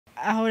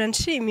ahora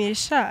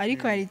nshimisha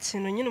ariko hari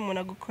ikintu nyine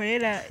umuntu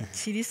agukorera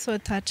kiri so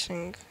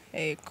touching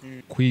ego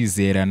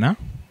kwizerana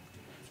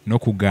no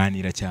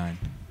kuganira cyane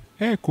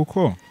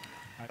kuko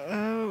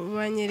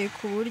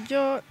banyereka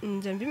uburyo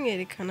njya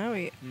mbimwereka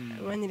nawe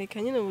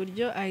banyereka nyine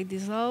uburyo I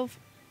deserve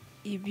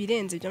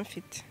ibirenze ibyo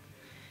mfite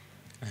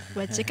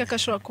bakeka ko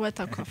ashobora kuba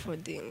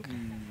atakwafodinga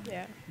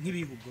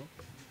nk'ibihugo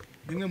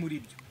bimwe muri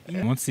byo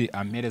umunsi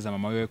ampereza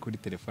mama we kuri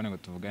telefone ngo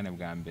tuvugane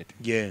bwa mbere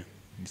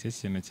nicyo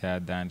kintu cya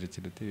danje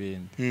kiruta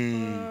ibindi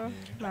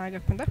ntabwo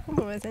akunda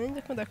kumubaza ninjye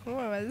akunda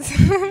kumubaza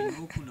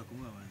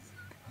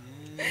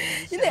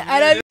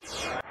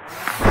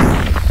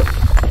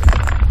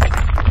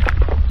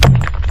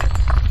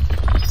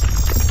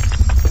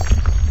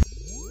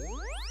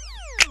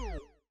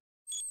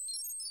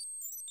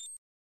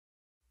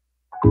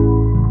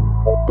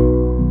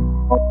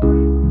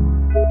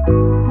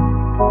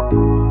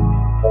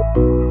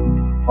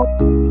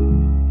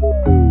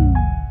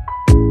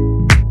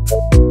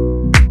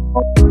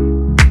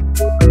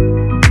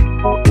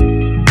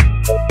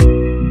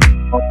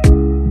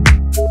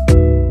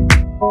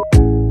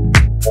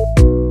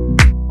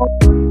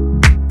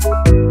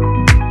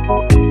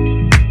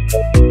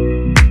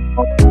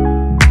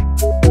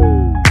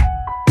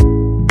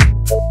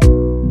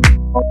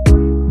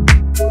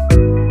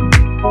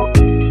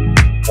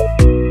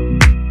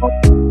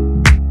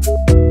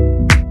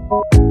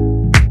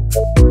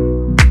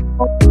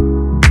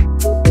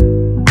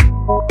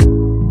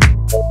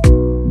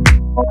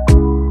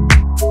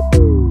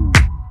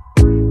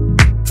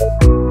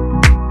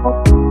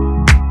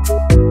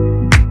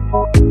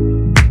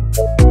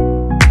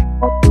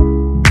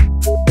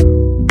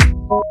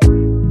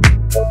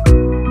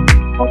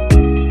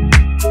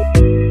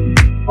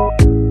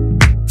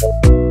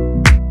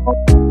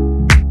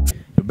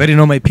Better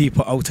know my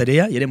people out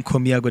there. Yelem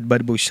komia god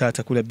bad boy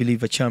shata kula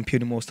believer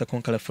champion monster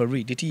conqueror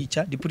free. The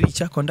teacher, the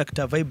preacher,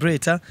 conductor,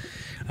 vibrator,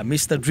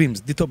 Mr.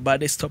 Dreams, the top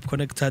baddest top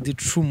connector, the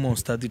true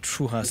monster, the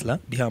true hustler,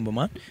 the humble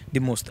man, the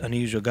most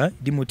unusual guy,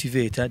 the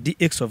motivator, the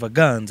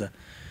extravaganza.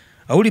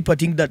 I only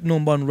parting that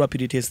number one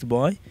rapid test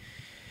boy.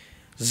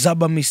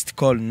 Zaba missed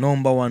call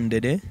number one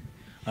today.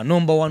 A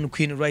number one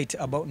queen right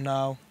about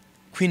now.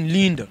 Queen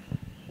Lyinda.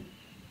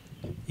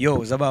 Yo,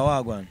 Zaba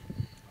wagwan.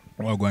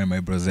 Wagwan my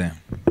brother.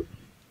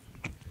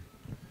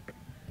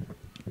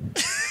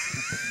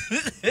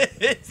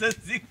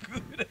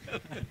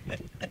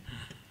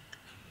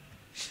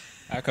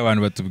 Aka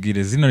abantu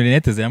batubwire zino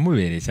rinete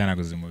zamubereye cyane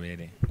nago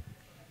zimubereye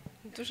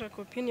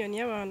dushaka opinion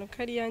y'abantu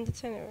kari yanjye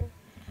cyenewe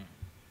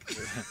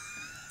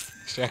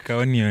shaka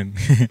onion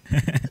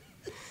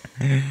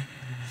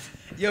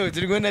yo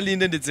turi na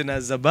Lyinda ndetse na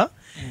Zaba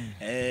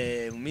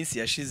mu minsi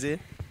yashize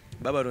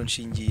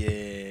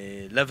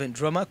babaronshingiye Love and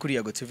Drama kuri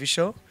Yago TV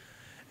show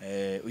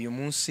uyu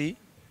munsi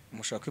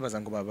mushaka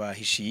kwibaza ngo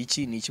babahishiye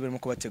iki ni iki barimo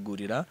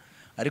kubategurira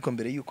ariko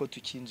mbere yuko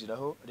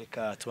tukinjiraho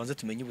reka tubanze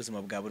tumenye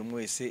ubuzima bwa buri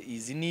wese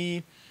izi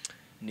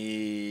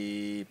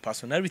ni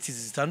personalities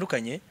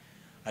zitandukanye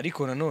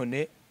ariko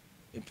nanone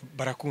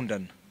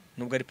barakundana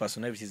nubwo ari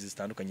personalities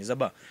zitandukanye.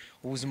 Zaba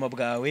ubuzima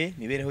bwawe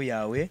mibereho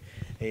yawe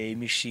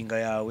imishinga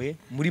yawe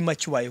muri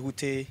make ubayeho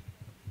ute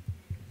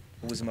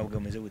ubuzima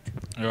bwawe meze gute?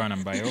 Abana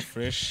mbayeho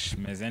fresh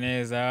meze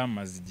neza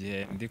maze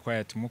igihe ndi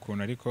quiet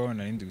mukunda ariko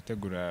narindi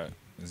gutegura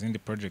izindi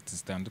projects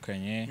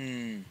zitandukanye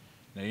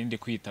narindi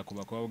kwita ku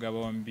bakobwa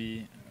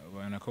bombi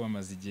bana ko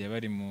bamaze igihe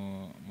bari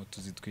mu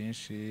tuzi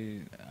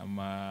twinshi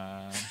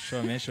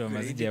show menshi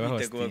bamaze igihe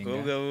bahostinga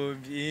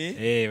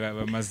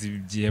bamaze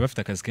igihe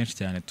bafite akazi kenshi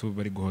cyane tu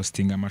bari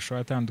guhostinga amashow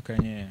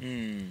atandukanye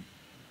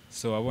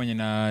so wabonye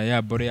na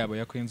ya bore yabo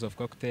ya Queens of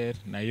Cocktail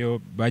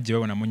nayo bagiye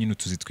babonamo nyine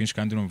utuzi twinshi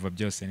kandi urumva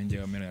byose ninjye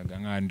wameraga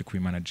nk'andi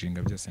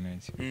kubimanaginga byose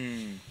n'iki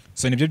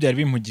so nibyo byari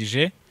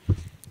bimpugije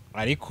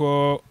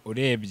ariko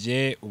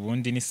urebye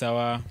ubundi ni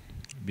sawa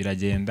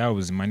biragenda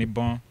ubuzima ni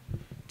bon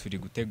turi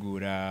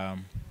gutegura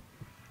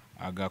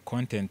aga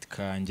content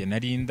kanjye na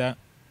Lyinda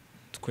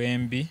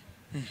twembi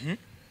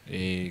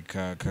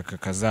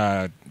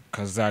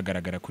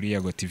kazagaragara kuri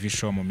Yago TV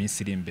show mu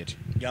minsi iri imbere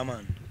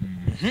yaman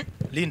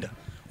Lyinda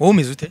wowe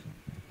umeze ute?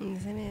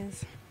 Meze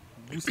neza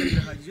gusa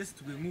birahagije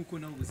tugwe nkuko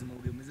nawe ubuzima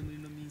bwawe bumeze muri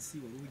no minsi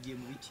wari ugiye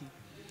mu biki?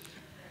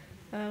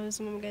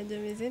 ubuzima bwanjye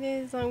bumeze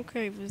neza nkuko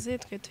yabivuze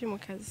twe turi mu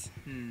kazi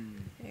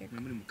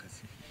muri mu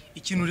kazi.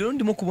 Ikintu rero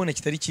ndimo kubona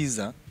kitari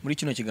cyiza muri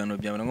kino kiganiro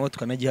byabana ngo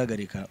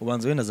tukanagihagarika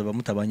ubanza we na Zaba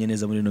mutabanye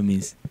neza muri no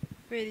minsi.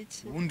 Kubera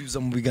iki? Ubundi uza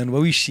mu biganiro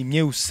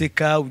wishimye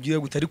useka ugiye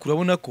gutari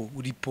kurabona ko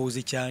uri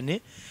pose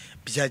cyane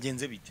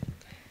byagenze bite?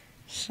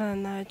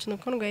 Shana cyo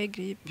ko ndwaye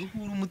grippe.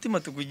 Umutima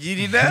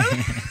tukugirira.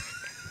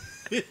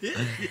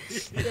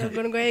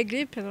 Yego ndwaye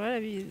grippe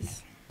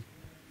barabizi.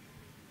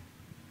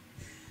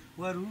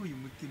 Waruye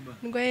umutima.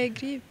 Ndwaye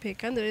grippe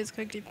kandi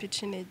urezwe grippe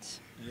cinege.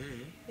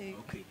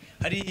 Okay.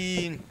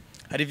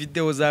 Hari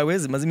video zawe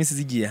zimaze iminsi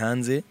zigiye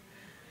hanze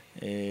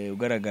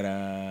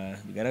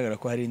bigaragara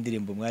ko hari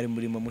indirimbo mwari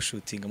murimo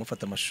mushutinga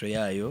mufata amashusho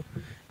yayo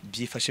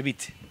byifashe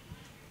bite?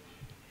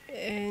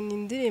 Ni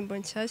indirimbo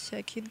nshyashya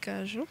ya Kid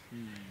Gaju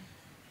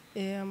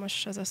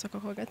amashusho azasohoka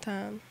ku wa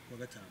gatanu.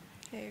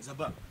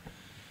 Zaba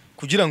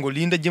kugira ngo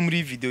Lyinda ajye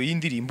muri video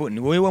y'indirimbo ni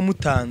wowe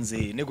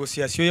wamutanze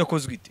negotiation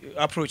yakozwe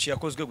approach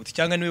yakozwe gute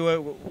cyangwa ni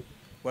wowe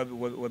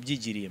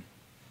wabyigiriye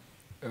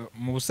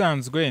mu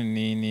busanzwe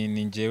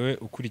ni ngewe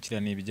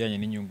ukurikirana ibijyanye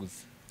n'inyungu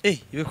ze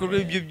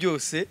ibikorwa ibyo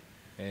byose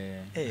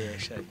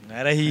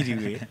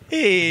mwarahiriwe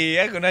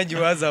ariko nanjye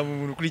wazamu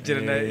umuntu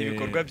ukurikirana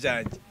ibikorwa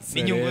byanjye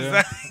n'inyungu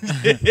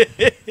zanjye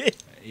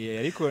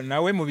ariko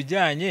nawe mu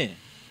bijyanye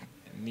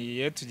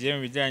niyo tugiye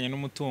mu bijyanye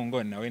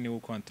n'umutungo nawe niwe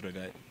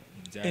ukontorora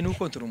ni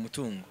ukontorora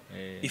umutungo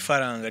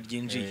ifaranga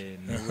ryinjiye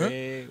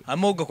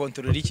hama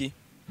ugakontorora iki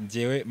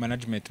njyewe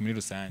management muri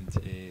rusange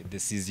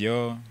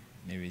decision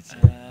n'ibiki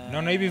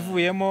noneho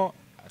ibivuyemo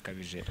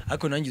akabije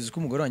ariko nangize uko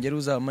umugore wanjye ari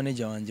uzaba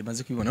manager wanjye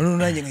maze kwibona none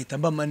nanjye nkahita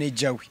mba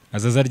manager we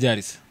azaza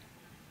ryarisa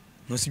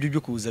no sibyo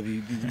byo kuza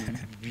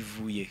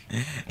bivuye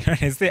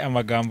none se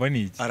amagambo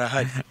ni iki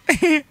arahari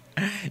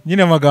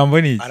nyine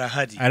amagambo ni iki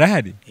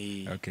arahari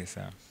okay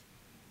sawa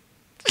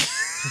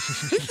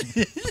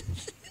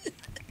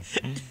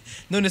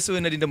none se we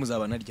na Lyinda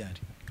muzabana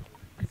ryari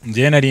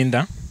njye na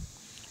Lyinda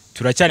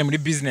turacyari muri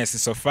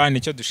business so far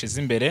nicyo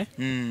dushize imbere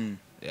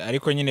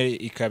ariko nyine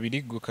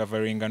ikabiri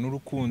gukavaringa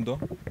n'urukundo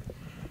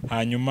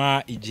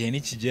hanyuma igihe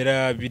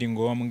nikigera biri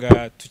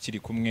ngombwa tukiri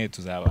kumwe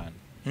tuzabana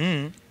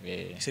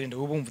Lyinda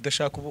wowe bumva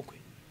udashaka ubukwe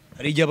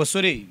hari igihe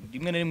abasore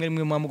rimwe na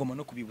rimwe mwamugoma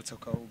no kubibutsa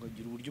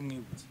ukagira uburyo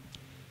umwibutsa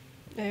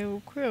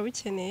ukuri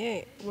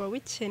uba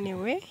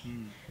bikenewe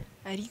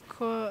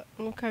ariko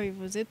nk'uko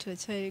bivuze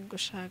turacyari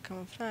gushaka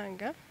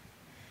amafaranga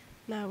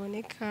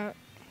naboneka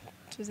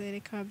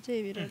tuzereka ababyeyi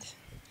ibirori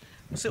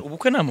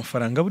ubukwe ni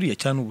amafaranga buriya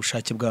cyane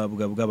ubushake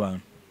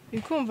bw'abantu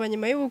bikumva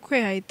nyuma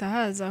y'ubukwe hahita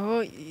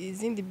hazaho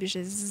izindi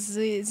bije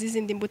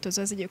z'izindi mbuto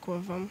ziba zigiye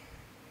kubavamo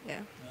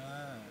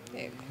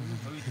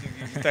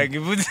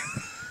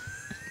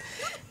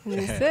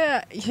ndetse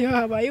iyo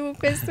habaye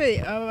ubukwe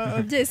se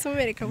ababyeyi se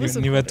ubereka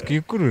buzukuye niba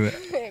twikurura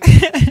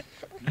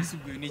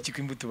ni iki ko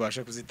imbuto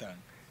ubasha kuzitanga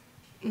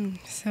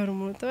se hari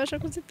umuntu utabasha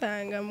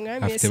kuzitanga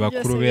mwami afite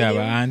bakuru be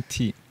aba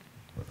anti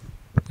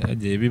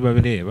byagiye biba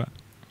bireba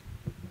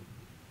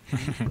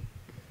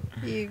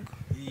yego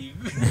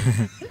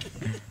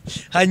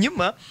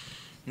hanyuma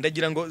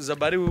ndagira ngo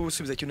Zabare wowe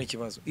usubiza kino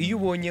kibazo iyo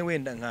ubonye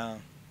wenda nka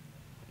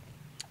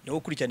no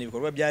gukurikirana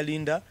ibikorwa bya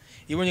Lyinda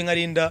ibonye nka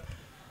Lyinda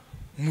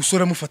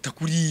umusore amufata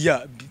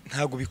kuriya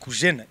ntago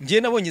bikujena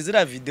ngiye nabonye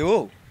zira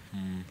video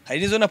hari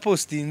nizo na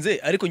postinze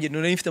ariko ngiye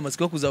none mfite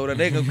amatsiko yo kuzahura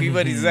naye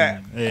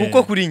ngakwibariza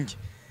kuko kuri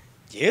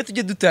ngiye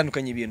tujye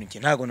dutandukanye ibintu ngiye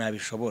ntago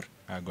nabishobora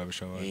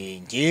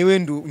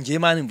ngewe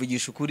mani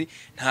mvugisha ukuri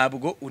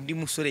ntabwo undi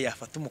musore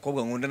yafata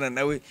umukobwa nkundana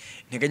nawe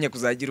nteganya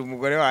kuzagira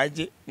umugore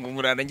waje ngo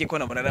umurana nge ko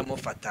namara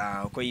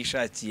mufata uko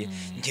yishakiye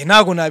nge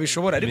ntago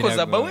nabishobora ariko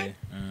Zaba we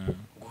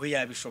ngo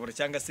yabishobora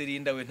cyangwa se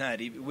Lyinda we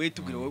ntari we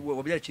tubwire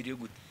wabyakiriye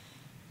gute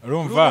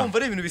urumva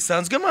ari ibintu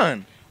bisanzwe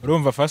man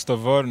urumva first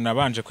of all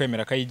nabanje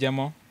kwemera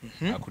kayijyamo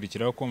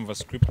akurikiraho kumva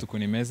script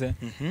ukuntu imeze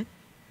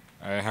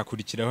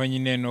hakurikiraho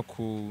nyine no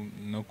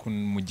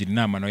kumugira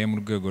inama nawe mu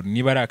rwego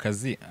niba ari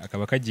akazi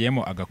akaba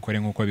kagiyemo agakore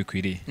nk'uko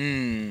bikwiriye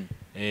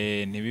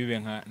ntibibe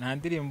nka nta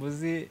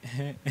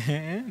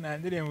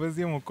ndirimbo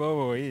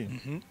y'umukoboyi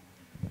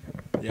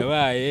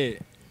yabaye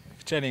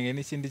featuring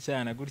n'ikindi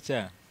cyana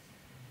gutya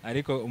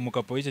ariko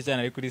umukapo w'icyo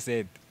cyana ari kuri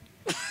set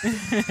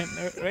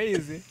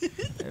rayizi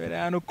bari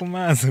hano ku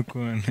mazi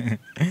ukuntu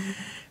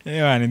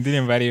yewe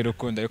indirimbo ari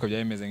urukundo ariko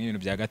byabimeze nk'ibintu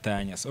bya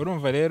gatanya so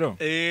urumva rero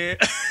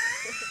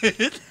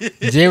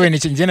njyewe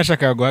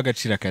nashakaga guha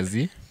agaciro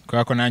akazi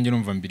kubera ko nanjye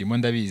urumva mbirimo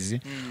ndabizi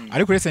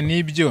ariko uretse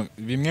n'ibyo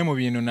bimwe mu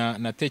bintu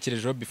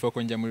natekerejeho before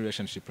ko njya muri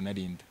relationship na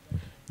Lyinda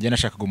njye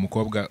nashakaga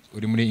umukobwa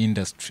uri muri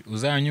industry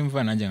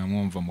uzanyumva nanjye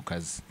nkamwumva mu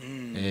kazi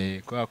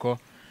kubera ko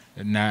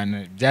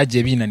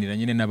byagiye binanira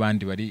nyine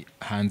n'abandi bari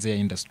hanze ya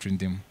industry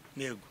ndimo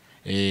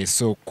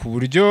so ku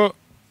buryo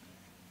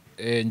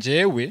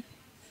njyewe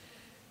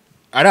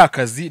ari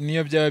akazi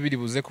niyo byaba biri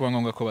buze kuba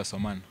ngombwa ko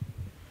basomana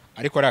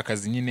ariko ari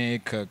akazi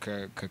nyine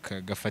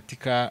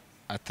gafatika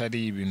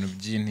atari ibintu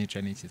by'intica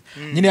n'ikiza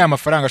nyine ya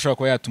mafaranga ashobora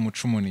kuba yatuma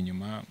uca umuntu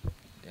inyuma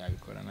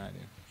yabikora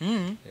ntareba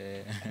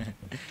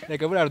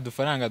reka buriya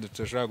udufaranga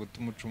dushobora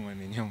gutuma uca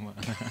umuntu inyuma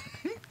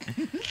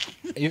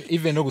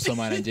even no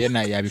gusomana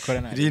njyewe yabikora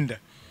ntareba Lyinda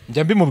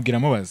njya mbimubwira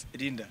mubaza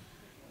Lyinda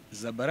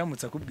Zaba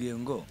aramutse akubwiye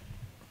ngo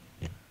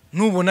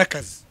nubona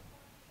akazi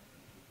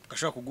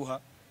gashobora kuguha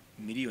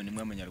miliyoni imwe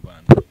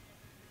y'amanyarwanda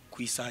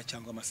ku isaha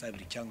cyangwa amasaha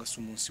 2 cyangwa se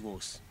umunsi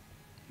wose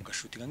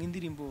mugashutinga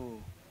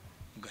nk'indirimbo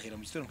mugahera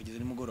mu gitondo kugeza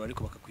nimugoroba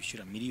ariko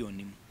bakakwishyura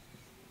miliyoni imwe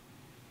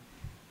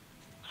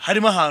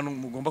harimo ahantu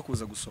mugomba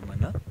kuza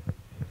gusomana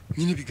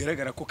nyine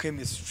bigaragara ko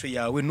chemistry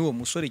yawe n'uwo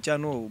musore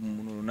cyangwa n'uwo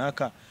muntu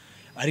runaka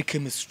ari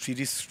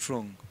chemistry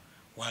strong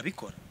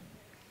wabikora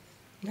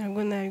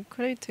ntabwo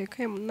nabikora bitewe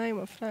ko n'ayo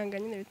mafaranga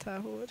nyine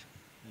bitahura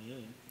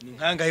ni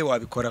nkangahe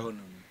wabikoraho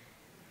none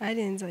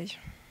arenzayo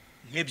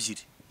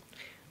nk'ebyiri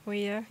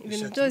oya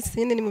ibintu byose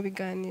nyine ni mu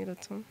biganiro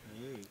tu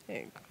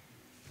yego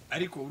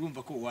ariko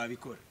urumva ko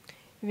wabikora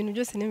ibintu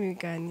byose ni mu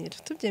biganiro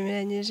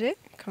tubyemeranyije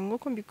kango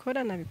ko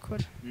mbikora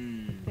nabikora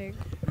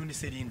yego none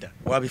se Lyinda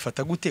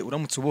wabifata gute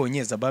uramutse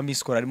ubonye zaba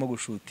Miss Call arimo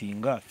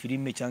gushutinga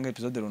filime cyangwa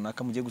episode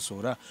runaka mugiye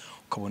gusohora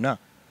ukabona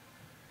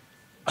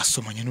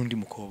asomanya n'undi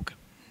mukobwa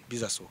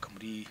bizasohoka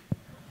muri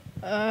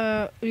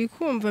uri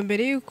kumva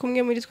mbere yuko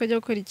umwe muri twajya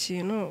gukora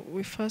ikintu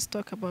we first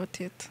talk about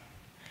it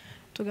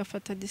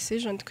tugafata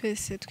decision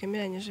twese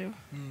twemeranyijeho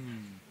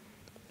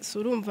so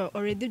urumva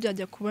already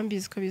byajya kuba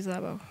mbizi ko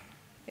bizabaho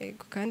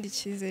yego kandi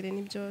icyizere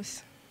ni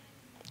byose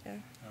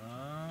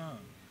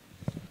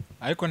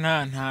ariko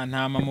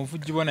nta mama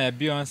uvuga ubona ya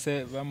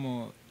Beyonce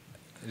bamu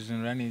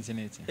general n'iki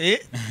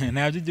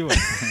ntabyo ujya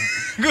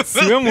ubona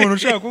siwe muntu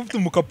ushaka kuba ufite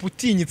umukapu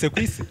utinyitse ku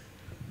isi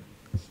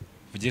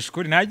vugisha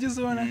ukuri ntabyo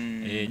uzubona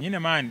nyine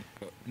mani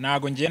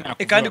ntago ngiye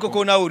nakuvuga kandi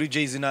koko nawe uri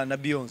Jay-Z na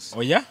Beyonce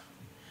oya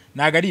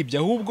ntago ari ibyo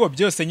ahubwo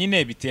byose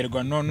nyine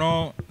biterwa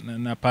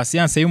na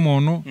patience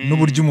y'umuntu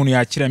n'uburyo umuntu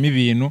yakiramo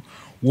ibintu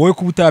wowe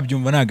kuba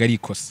utabyumva ntago ari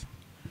ikosa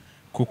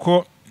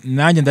kuko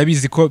nanjye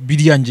ndabizi ko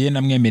biriya ngiye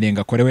namwemereye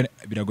ngakorewe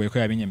biragoye ko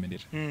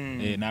yabinyemerera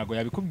ntago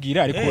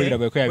yabikubwira ariko we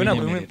biragoye ko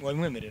yabinyemerera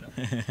wabimwemerera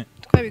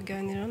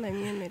twabiganiraho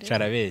namwemerera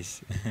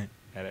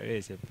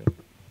carabeshye pe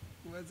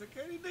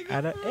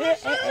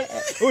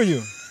uyu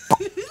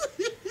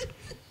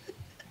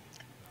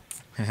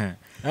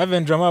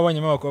Avenger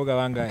abonyemo abakobwa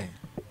bangahe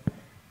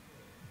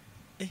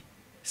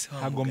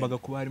hagombaga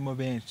kuba harimo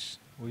benshi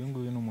uyu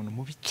nguyu ni umuntu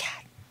mubi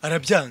cyane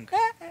arabyanga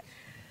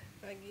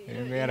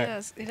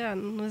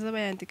ntuza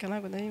bayandika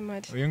ntabwo nari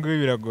mari uyu nguyu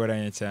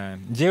biragoranye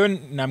cyane njyewe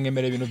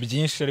namwemerera ibintu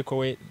byinshi ariko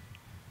we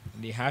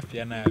ni hafi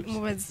ya nabi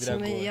mubazi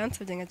ikintu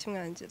yansabye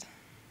nkakimwangira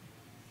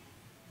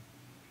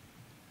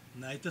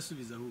nahita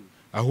asubiza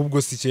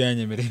ahubwo si cyo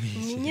yanyemereye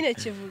ni nyine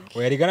kivuga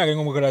oya riganaga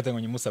nk'umugore watango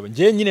nyimusaba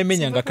njyewe nyine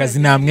menya ngo akazi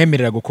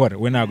namwemerera gukora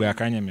we ntabwo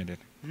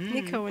yakanyemerera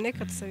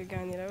nikaboneka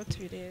tusabiganiraho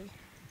tubirebe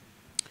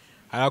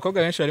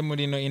abakobwa benshi bari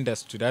muri ino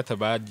industry data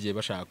bagiye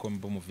bashaka ko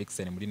mbo mu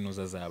vixen muri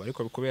nuza zabo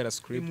ariko kubera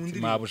script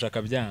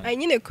mabushaka byanga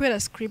nyine kubera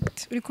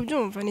script uri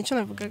kubyumva nicyo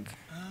navugaga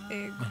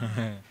yego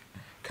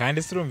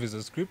kandi surumva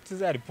izo script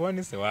zari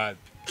poni se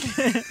wapi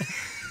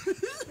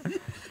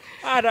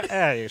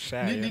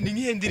ni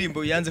ngiye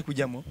ndirimbo yanze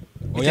kujyamo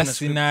oya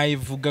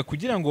sinayivuga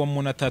kugira ngo uwo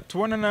muntu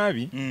atatubona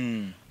nabi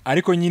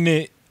ariko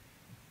nyine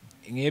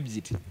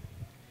nk'ebyiri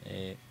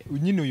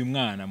nyine uyu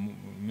mwana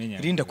menya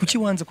Lyinda kuki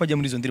wanze kwajya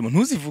muri izo ndirimbo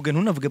ntuzivuge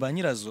ntunavuge ba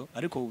nyirazo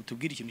ariko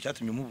utubwire ikintu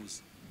cyatumye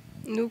umubuza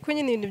nuko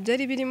nyine ibintu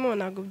byari birimo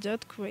ntago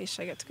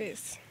byatwubahishaga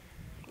twese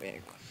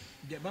yego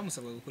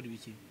bamusabwa gukora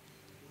ibiki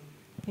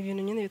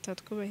ibintu nyine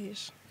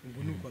bitatwubahisha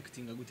ubwo nuko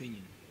actinga gute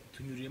nyine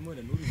tunyuriremo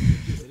na n'ubivuga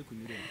byose ariko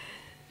nyuremo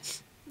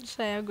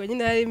shayago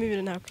nyine harimo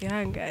ibintu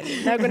ntakwihangana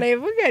ntago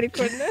nabivuga ariko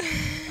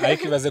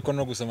ariko ibaze ko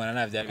no gusomana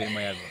nta byari birimo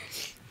yago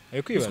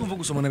ariko ibaze kumva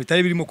gusomana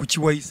bitari birimo kuki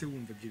wahise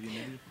wumva ibyo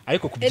bintu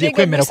ariko kubye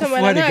kwemera ko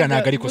fuhariga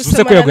naga ariko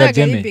suze ko yago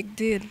yabyemeye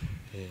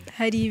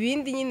hari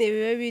ibindi nyine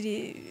biba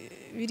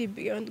biri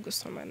beyond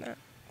gusomana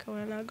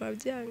kabana ntago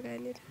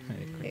babyihanganira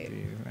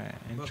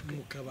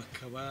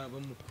bakaba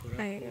bamukora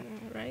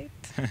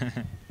right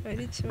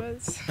ari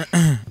ikibazo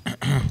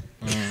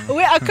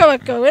we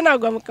akabaka we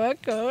ntago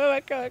amukabaka we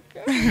bakabaka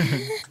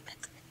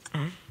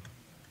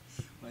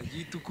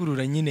wagiye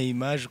tukurura nyine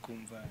image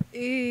kumva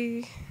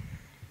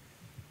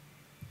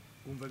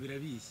umva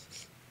birabishye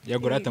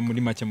yagorata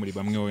muri make muri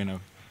bamwe wowe nawe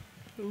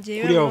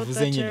kuri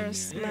wavuze nyine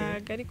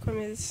ntago ari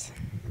komeza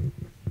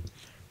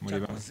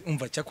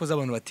umva cyakoze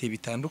abantu bateye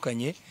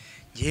bitandukanye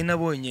ngiye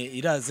nabonye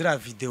irazira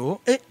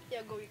video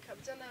yago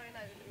bikabya nawe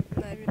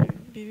nta bintu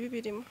bibi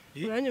birimo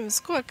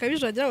uranyumva ko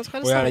bakabije wagira ngo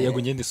twari oya yago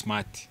ngende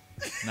smart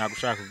ntago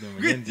ushaka kubyumva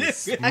ngende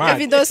smart aka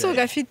video so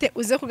ugafite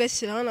uze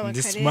kugashyiraho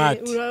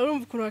n'abakare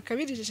urumva ukuntu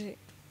bakabirije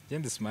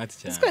ngende smart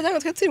cyane siko wagira ngo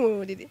twe turi mu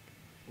buriri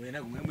we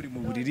ntago mwe muri mu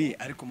buriri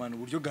ariko manu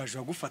uburyo gaje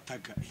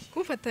wagufataga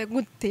gufata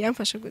gute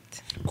yamfashe gute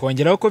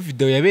kongeraho ko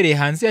video yabereye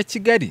hanze ya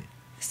Kigali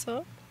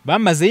so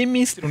bamazeyo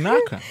iminsi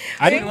runaka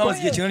ariko mwabaze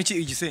igihe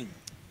kinini igisenyi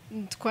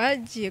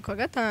twagiye kwa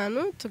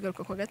gatanu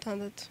tugaruka kwa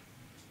gatandatu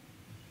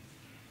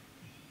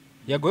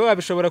yago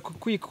wabishobora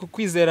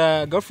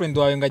kwizera girlfriend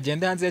wawe ngo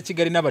agende hanze ya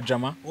Kigali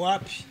n'abajama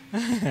wapi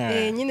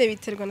nyine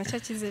biterwa na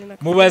cyakizere na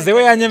mubaze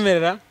we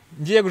yanyemerera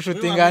ngiye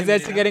gushutinga hanze ya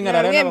Kigali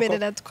nkarara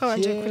n'abakobwa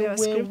twabanje kureba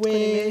script kuri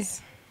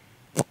meza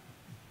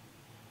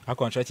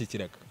ako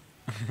nshakikiraga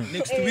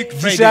next week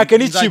Friday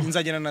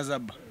nzagena na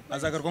zaba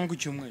azagaruka ku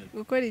cyumweru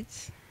gukora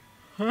iki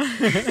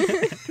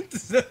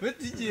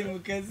tuzabatigiye mu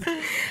kazi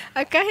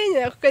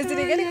akahenya ku kazi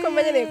rigari ko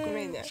manyene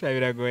kumenya sha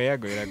biragoye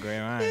yago biragoye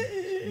man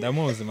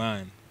ndamuzi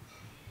man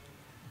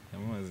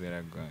ndamuzi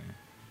biragoye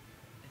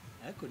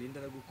ariko Lyinda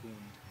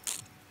aragukunda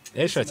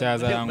esha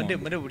cyazarangwa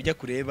muri burya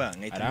kureba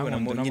nkahita mbona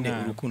mu nyine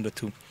urukundo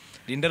tu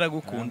Lyinda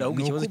aragukunda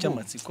ahubwo ikibazo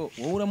cy'amatsiko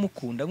wowe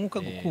uramukunda nk'uko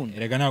agukunda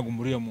erega ntago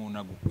muri uyo muntu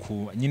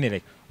agukunda nyine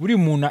reka buri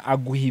muntu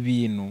aguha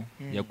ibintu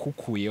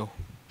yakukuyeho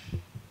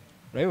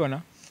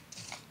urabibona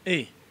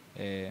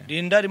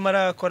Lyinda arimo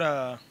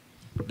arakora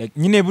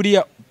nyine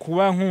buriya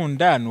kuba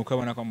nkunda nuko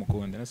abona ko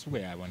amukunda nasubwo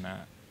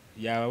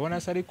yababona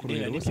se ari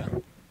kurira gusa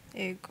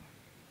yego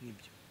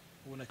nibyo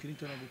ubona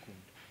Clinton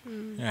agukunda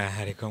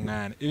ariko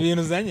mwana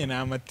ibintu uzanye ni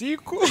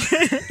amatiku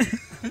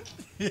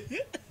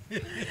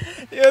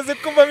yose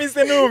kuva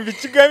mise numva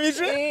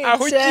ikigamije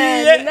aho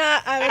ugiye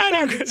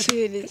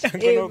aratandukiriye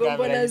yego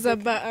mbona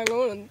zaba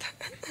ankunda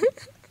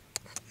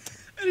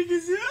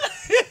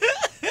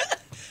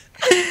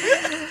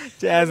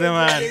cyaze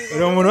mwana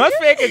uri umuntu wa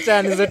fake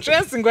cyane izo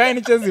trends ngo hari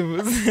nicyo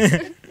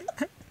zivuze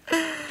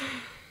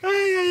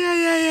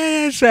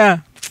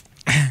sha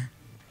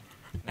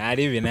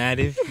naribi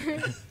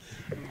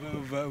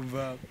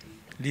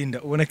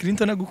Lyinda ubona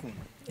Clinton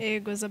agukunda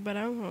yego zaba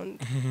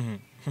arankunda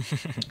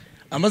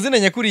amazina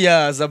nyakuri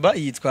ya Zaba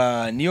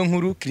yitwa niyo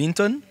nkuru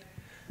Clinton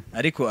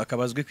ariko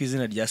akabazwe ku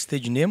izina rya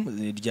stage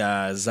name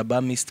rya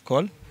Zaba Missed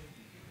Call.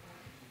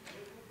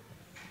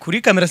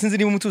 Kuri kamera sinzi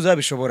niba umutuzo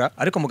yabishobora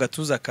ariko mu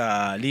gatuza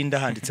ka Lyinda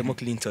handitsemo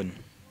Clinton.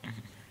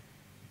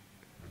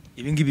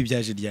 Ibi ngibi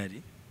byaje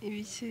ryari?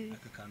 ibiki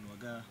Aka kantu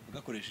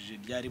wagakoresheje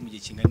ryari mu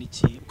gihe kingana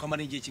iki?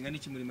 Ukamara igihe kingana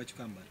iki muri make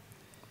ukambara?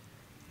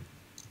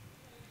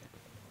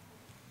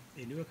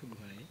 Niba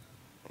kaguhaye?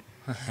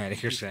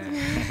 ariko sha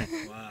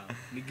Wow,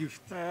 ni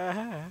gift.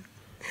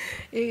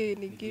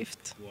 ni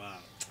gift Wow.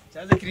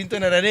 Cyaze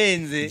Clinton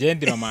ararenze.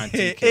 Gendi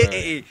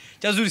romantique.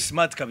 Cyaze uri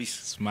smart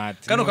kabisa.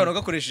 Smart. Kano kantu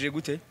gakoresheje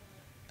gute?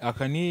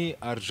 Aka ni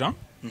argent.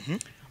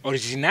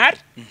 Original.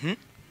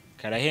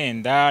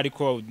 Karahenda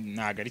ariko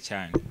ntago ari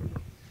cyane.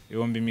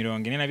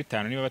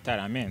 45,000 niba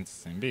bataramenze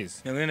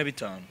simbizi.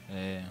 45.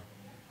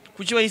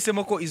 Kuki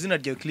bahisemo ko izina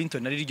rya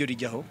Clinton ari ryo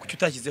rijyaho? Kuki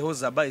utashyizeho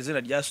Zaba izina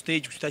rya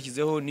stage, kuki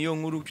utashyizeho niyo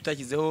nkuru, kuki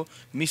utashyizeho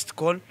Missed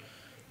Call?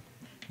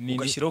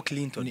 Ugashyiraho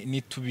Clinton.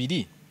 Ni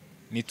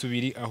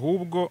tubiri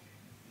ahubwo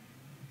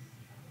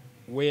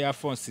we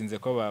yafonsinze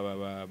ko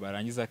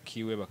barangiza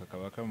kiwe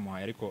bakakaba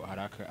kamuhaye ariko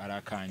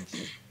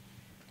arakangi.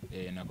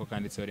 Nako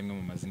kanditseho rimwe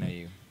mu mazina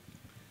yiwe.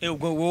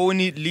 Ubwo wowe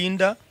ni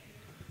Lyinda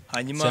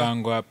hanyuma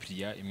cyangwa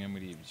Priya imwe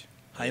muri ibyo.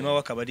 Hanyuma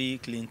wakaba ari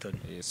Clinton.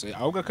 So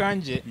ahubwo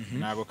kanje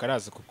nago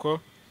karaza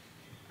kuko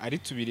ari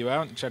tubiri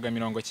bancaga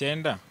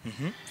 90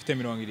 mfite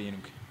 70.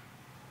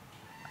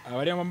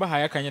 Abari mu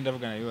mbahaye akanye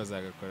ndavugana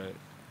bibazagakora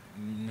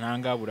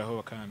ntangaburaho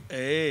bakambi.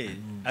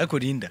 Ariko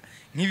Lyinda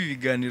nk'ibi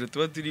biganiro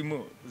tuba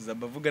turimo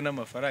zabavuga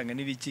n'amafaranga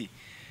n'ibiki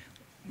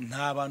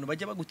nta bantu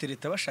bajya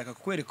bagutereta bashaka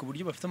kukwereka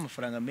uburyo bafite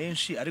amafaranga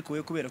menshi ariko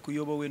we kubera ko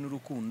uyobowe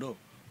n'urukundo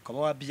ukaba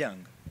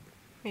wabyanga.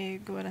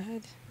 yego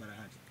barahari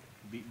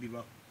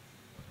bibaho.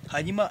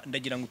 Hanyuma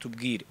ndagira ngo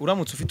tubwire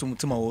uramutse ufite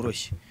umutima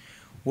woroshye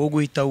wo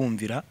guhita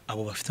wumvira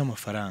abo bafite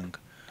amafaranga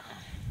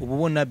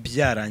ubona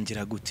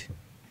byarangira gute?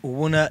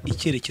 Ubona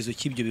icyerekezo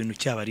cy'ibyo bintu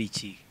cyaba ari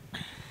iki?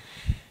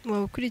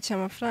 waba ukurikiye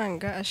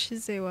amafaranga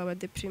ashize waba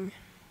deprime.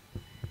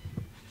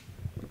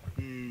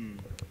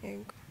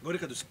 Yego ngo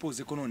reka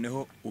dusuppose ko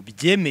noneho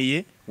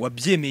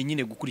wabyemeye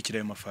nyine gukurikira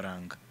ayo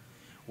mafaranga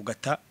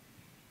ugata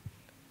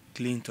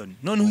Clinton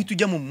none uhita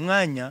ujya mu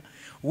mwanya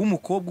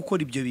w'umukobwa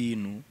ukora ibyo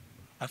bintu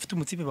afite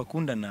umutipe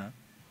bakundana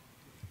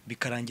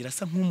bikarangira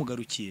asa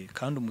nk'umugarukiye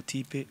kandi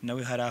umutipe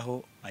nawe hari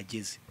aho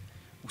ageze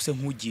use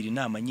nk'ugira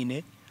inama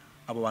nyine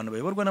abo bantu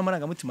bayoborwa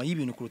n'amarangamutima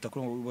y'ibintu kuruta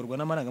kuyoborwa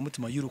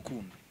n'amarangamutima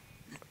y'urukundo.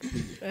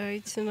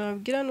 ikintu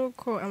babwira ni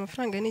uko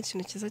amafaranga ni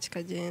ikintu cyiza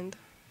kikagenda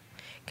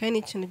kandi ni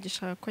ikintu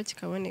gishakwa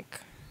kikaboneka.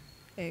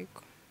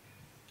 Yego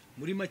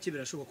muri make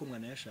birashoboka ko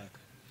umwana yashaka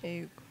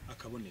yego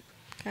akaboneka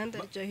kandi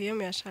aryo hiyo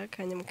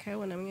muyashakanye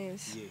mukayabona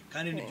mwese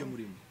kandi nibyo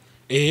murimo.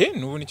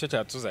 Nubu nicyo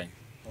cyatuzanye.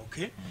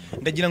 Okay.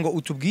 Ndagira ngo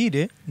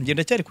utubwire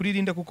ngenda cyari kuri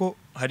Lyinda kuko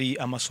hari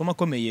amasomo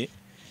akomeye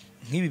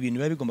nk'ibi bintu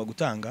biba bigomba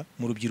gutanga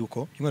mu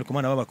rubyiruko by'umwihariko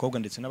abana b'abakobwa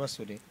ndetse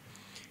n'abasore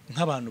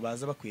nk'abantu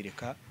baza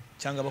bakwereka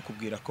cyangwa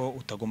bakubwira ko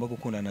utagomba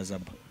gukundana na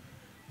Zaba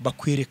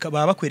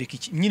bakwereka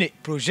iki nyine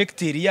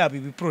projecteur yabo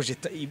ibi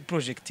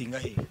projecting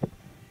ahe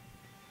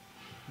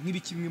nk'ibi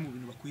kimwe mu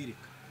bintu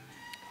bakwereka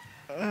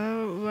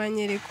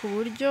banyereka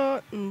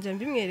uburyo njya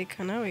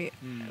mbimwereka nawe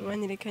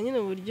banyereka nyine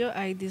uburyo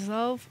I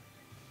deserve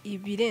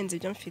ibirenze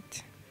ibyo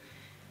mfite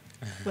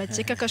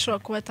bakeka ko ashobora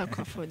kuba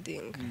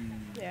atakwafodinga.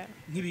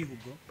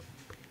 nk'ibihugo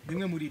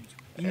bimwe muri ibyo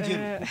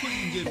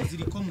ingero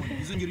ziri common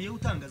izo ngero yo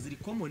utanga ziri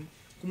common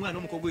ku mwana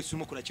w'umukobwa wese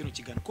urimo kora kino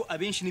kigano ko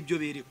abenshi nibyo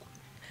berekwa.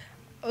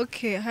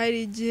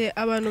 Hari igihe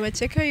abantu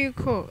bakeka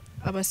yuko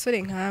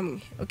abasore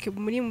nkamwe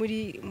muri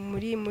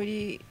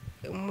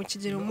mu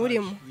kigero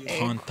murimo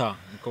 30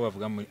 niko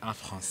bavuga muri en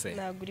français.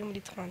 Ntabwo uri muri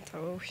 30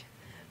 wowe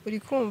uri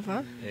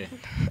kumva.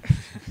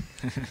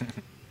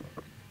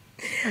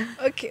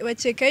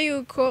 Bakeka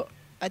yuko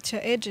at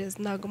your ages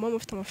ntabwo mama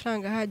ufite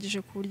amafaranga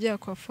ahagije ku buryo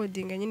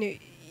yakwafodinga nyine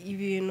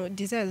ibintu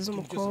desires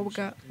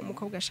z'umukobwa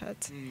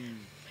ashatse.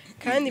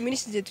 Kandi muri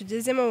iki gihe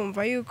tugezemo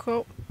bumva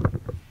yuko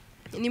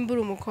nimba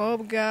uri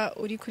umukobwa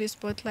uri kuri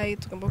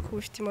spotlight ugomba kuba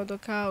ufite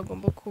imodoka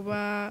ugomba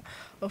kuba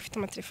ufite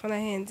amatelefone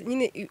ahenze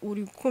nyine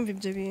uri kumva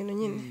ibyo bintu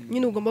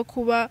nyine ugomba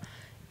kuba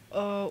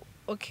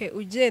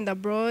ugenda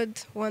abroad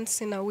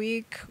once in a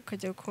week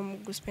ukajya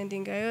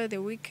guspendingayo the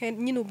weekend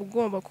nyine uba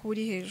ugomba kuba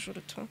uri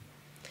hejuru tu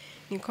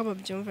niko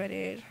babyumva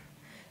rero.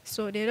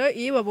 So rero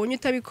iyo babonye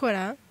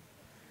utabikora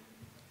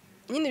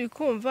nyine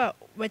bikumva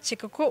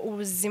bakeka ko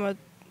ubuzima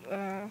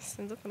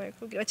sinzi ukuntu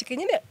babikubwira bakeka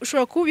nyine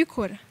ushobora kuba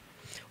ubikora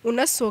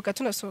unasohoka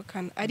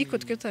tunasohokana ariko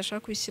twe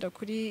tutashaka kwishyira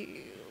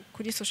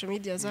kuri social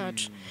media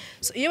zacu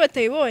so iyo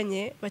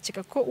batayibonye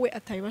bakeka ko we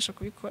atayibasha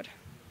kubikora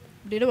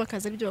rero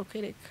bakaza ibyo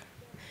bakwereka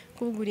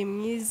kuvuga uri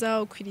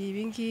mwiza ukwiriye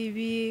ibi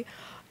ngibi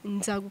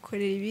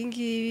nzagukorera ibi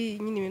ngibi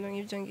nyine ibintu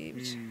nk'ibyo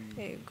ngibyo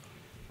yego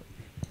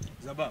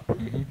Zaba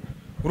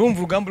urumva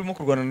urugamba urimo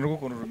kurwana n'urugo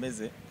ukuntu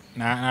rumeze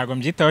ntago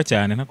mbyitaho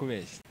cyane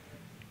ntakubeshya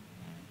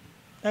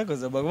ntago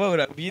Zaba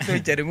babura byitaho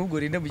cyane nk'ubwo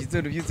Lyinda mu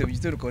gitondo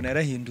ukabona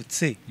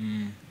yarahindutse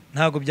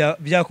ntago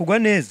byakugwa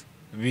neza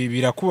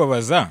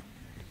birakubabaza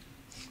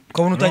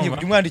ukabona utangiye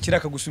kujya umwandikira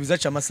akagusubiza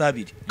aca amasaha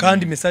 2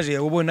 kandi message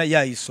yawe ubona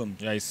yayisomye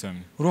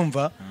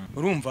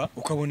urumva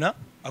ukabona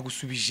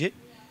agusubije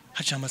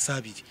haca amasaha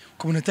 2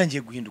 ukabona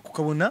atangiye guhinduka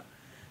ukabona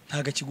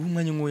ntaga kiguha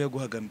umwanya nk'uwo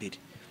yaguhaga mbere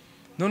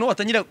none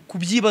watangira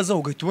kubyibaza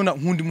ugahita ubona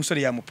nk'undi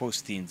musore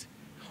yamupostinze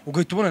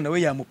ugahita ubona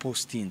nawe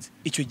yamupostinze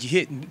icyo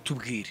gihe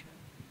tubwire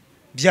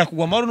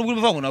byakugwa amaro nubwo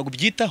bivuga ngo nago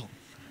byitaho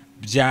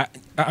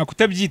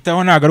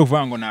kutabyitaho ntago ari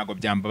uvuga ngo nago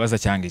byambabaza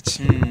cyangwa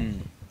iki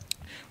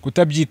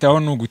kutabyitaho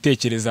no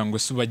gutekereza ngo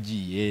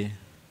subagiye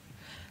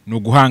no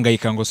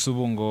guhangayika ngo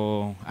subu ngo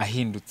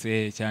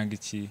ahindutse cyangwa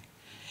iki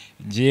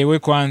ngewe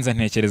kwanza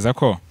ntekereza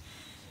ko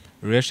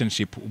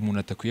relationship umuntu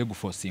atakwiye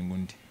guforcinga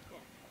undi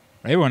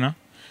urabibona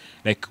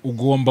like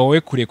ugomba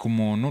wowe kureka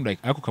umuntu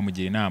like ako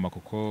kamugira inama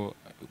kuko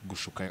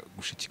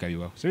gushikika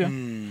bibaho sibyo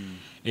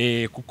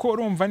kuko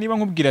urumva niba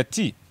nkubwira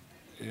ati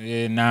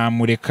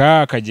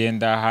namureka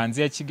akagenda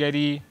hanze ya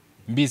Kigali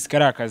mbizi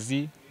kari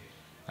akazi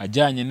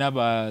ajyanye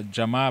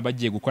n'abajama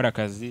bagiye gukora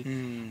akazi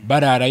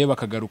bararayo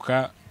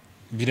bakagaruka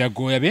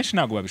biragoye benshi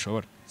ntago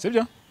babishobora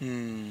sibyo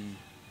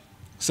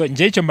so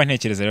ngiye icyo mba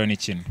ntekereza rero ni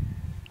kintu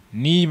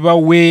niba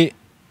we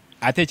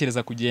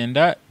atekereza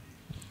kugenda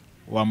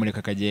wamureka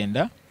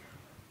akagenda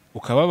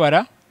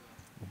ukababara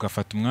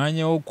ugafata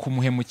umwanya wo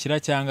kumuhemukira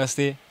cyangwa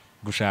se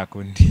gushaka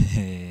undi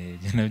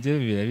nabyo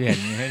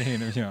bihari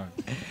ibintu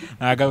byose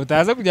ntago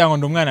utaza kugira ngo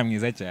ndi umwana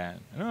mwiza cyane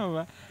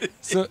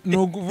so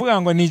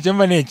nukuvuga ngo nicyo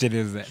mba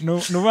ntekereza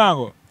nuvuga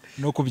ngo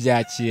no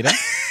kubyakira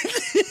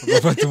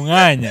ugafata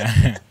umwanya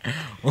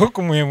wo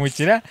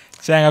kumuhemukira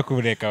cyangwa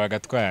kureka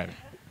bagatwara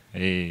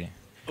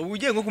ubu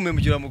ugiye nko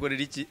kumuhemukira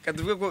wamukorera iki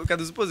kaduvuge ko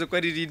kadusupoze ko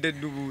ari Lyinda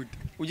n'ubundi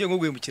ugiye nko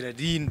guhemukira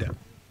Lyinda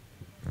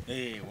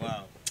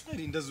wow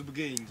Lyinda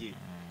z'ubwenge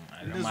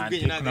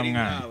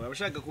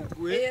abashaka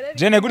kugwe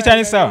jene gutya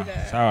ni sawa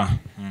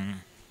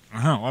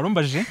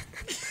warumbaje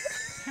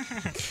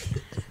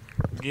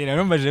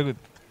warumbaje gute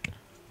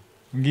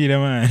mbwira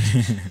man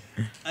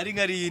ari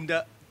nka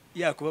Lyinda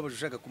yakubabaje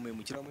ushaka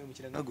kumuhemukira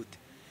nka gute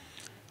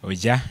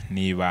oya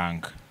ni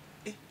ibanga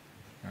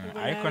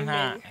ariko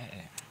nta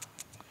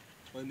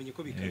wamenye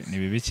ko bikaze ni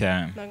bibi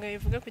cyane nanga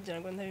yivuga kugira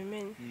ngo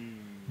ntabimenye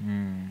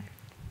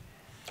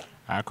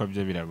ako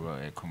byo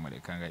biragoye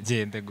kumureka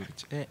ngagende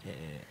gutyo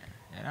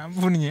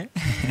yaramvunnye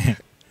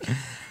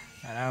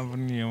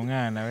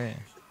umwana we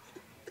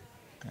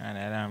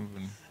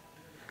yaramvunnye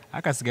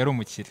akasigara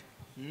umukire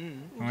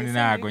ubundi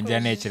ntago njya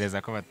ntekereza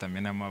ko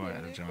batamenamo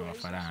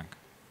amafaranga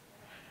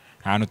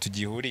ahantu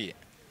tugihuriye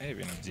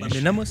ibintu byinshi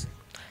bamenamo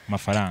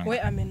amafaranga we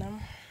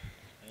amenamo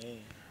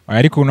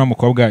ariko uno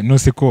mukobwa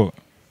nuse ko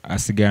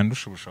asigaye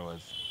andusha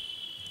ubushobozi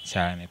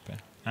cyane pe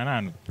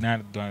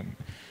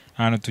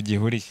ahantu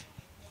tugihuriye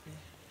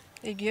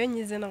igiyo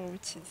nyize no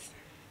mubikize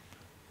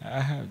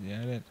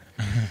byarera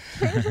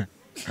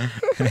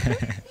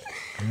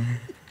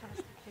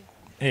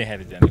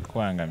hari cyane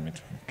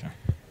kwangamira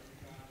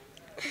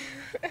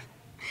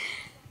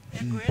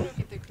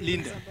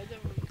Lyinda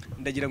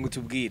ndagira ngo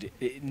tubwire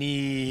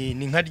ni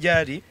nka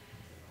ryari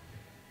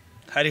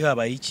hari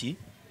habaye iki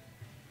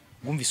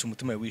wumvise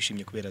umutima wawe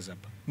wishimye kubera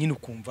Zaba nyine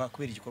ukumva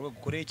kubera igikorwa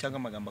gukoreye cyangwa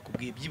amagambo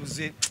akubwiye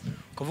byibuze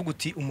ukavuga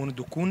uti umuntu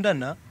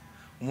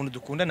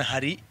dukundana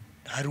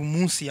hari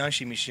umunsi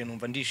yanshimishije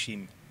numva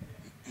ndishimye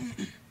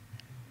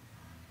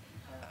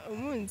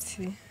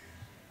umunsi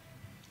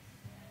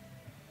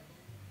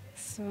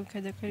so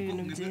kajya kora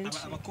ibintu byinshi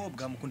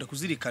abakobwa mukunda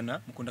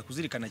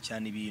kuzirikana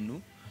cyane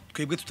ibintu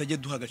twebwe tutajya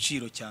duha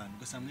agaciro cyane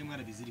ugasanga mwe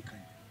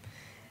mwarabizirikanye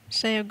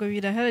shayago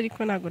birahari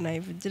ariko ntago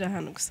nayivugira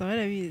hano gusa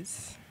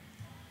barabizi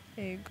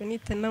yego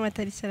nita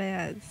n'amatariki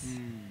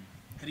arayazi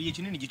hari igihe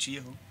kinini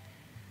giciyeho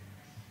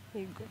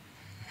yego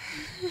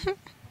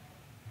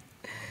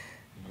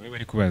wowe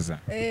bari kubaza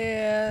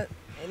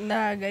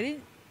ntago ari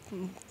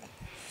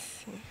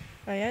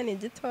aya ni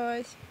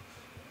gitoya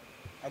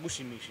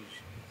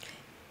agushimishije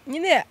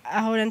nyine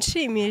ahora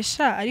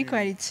nshimisha ariko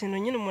hari ikintu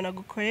nyine umuntu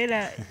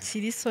agukorera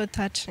kiri so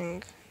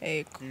touching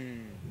yego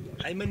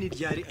hanyuma ni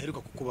ryari aheruka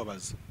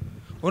kukubabaza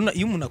ubona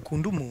iyo umuntu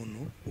akunda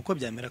umuntu uko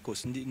byamera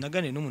kose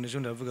naganire n'umuntu ejo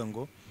ndavuga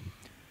ngo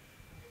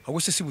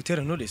ahubwo se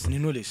butera knowless ni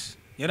knowless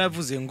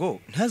yaravuze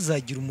ngo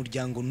ntazagira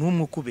umuryango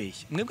n'umwe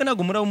ukubeshya mwebwe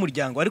ntago muri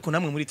umuryango ariko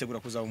namwe muritegura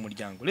kuzaba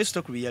umuryango let's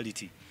talk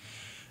reality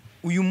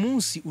uyu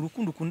munsi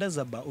urukundo ukunda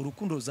Zaba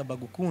urukundo Zaba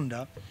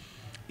gukunda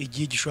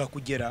igihe gishobora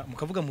kugera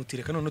mukavuga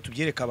mutireka none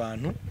tubyereka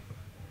abantu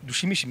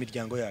dushimisha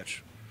imiryango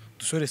yacu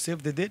dusore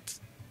save the date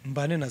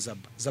mbane na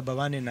zaba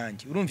bane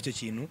nanjye urumva icyo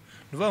kintu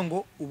nuvuga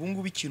ngo ubu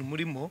ngubu ikintu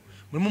murimo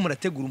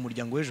murategura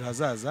umuryango w'ejo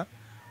hazaza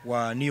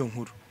wa niyo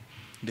nkuru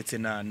ndetse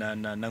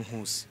na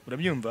nkusi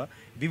urabyumva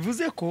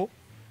bivuze ko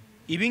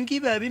ibi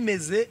ngibi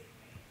bimeze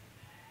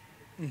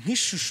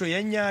nk'ishusho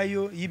ya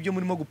nyayo y'ibyo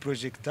murimo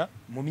guprojecta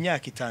mu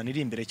myaka 5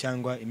 iri imbere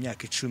cyangwa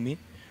imyaka 10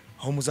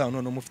 aho muzaba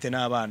none mufite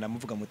n'abana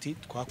muvuga muti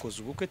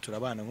twakoze ubukwe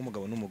turabana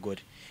nk'umugabo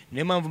n'umugore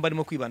niyo mpamvu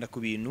barimo kwibanda ku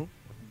bintu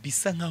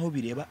bisa nkaho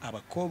bireba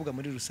abakobwa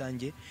muri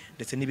rusange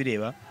ndetse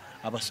n'ibireba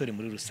abasore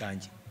muri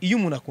rusange iyo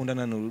umuntu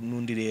akundana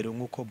n'undi rero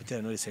nkuko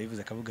Butera Knowless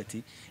yabivuze akavuga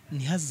ati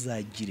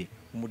ntihazagire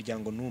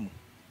umuryango n'umwe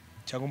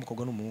cyangwa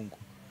umukobwa n'umuhungu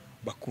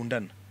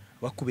bakundana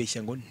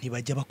bakubeshya ngo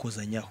ntibajya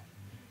bakozanyaho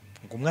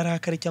ngo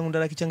mwarakare cyangwa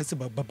ndaraki cyangwa se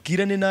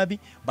babwirane nabi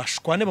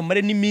bashwane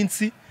bamare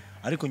n'iminsi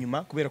ariko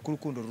nyuma kubera ko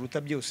urukundo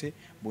ruruta byose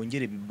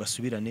bongere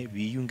basubirane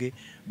biyunge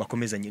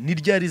bakomezanye ni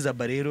ryari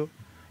zaba rero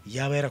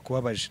yaba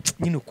yarakubabaje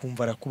nyine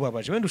ukumva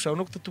arakubabaje wenda ushaka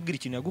no kutatubwira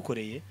ikintu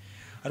yagukoreye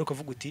ariko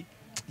avuga uti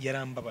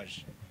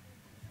yarambabaje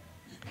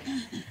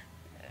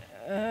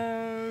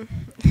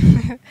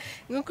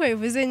nkuko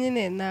bivuze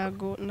nyine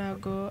nago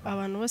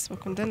abantu bose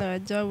bakundana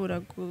bajya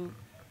babura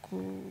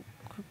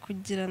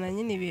kugirana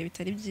nyine ibihe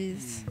bitari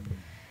byiza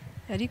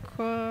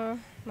ariko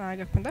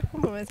ntago akunda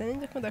kumubaza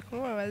ninjye akunda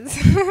kumubaza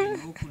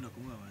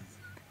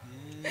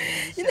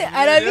nyine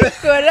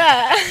arabikora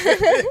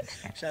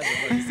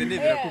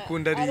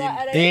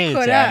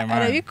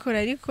arabikora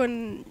ariko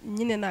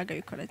nyine ntago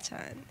abikora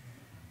cyane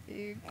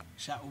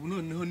ubu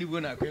noneho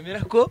nibwo nakwemera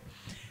ko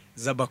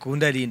zaba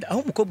akunda Lyinda aho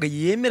umukobwa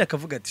yemera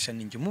akavuga ati sha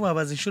ninjye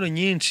umubabaza inshuro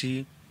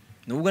nyinshi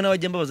nubwo nawe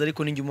ajya mbabaza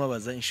ariko ninjye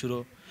umubabaza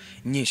inshuro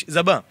nyinshi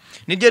zaba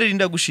ni ryari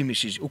Lyinda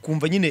gushimishije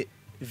ukumva nyine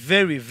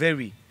very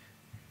very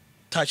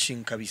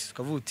touching kabisa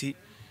ukavuga uti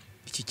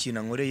iki kintu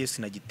ankoreye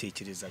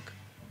sinagitekerezaga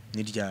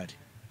ni ryari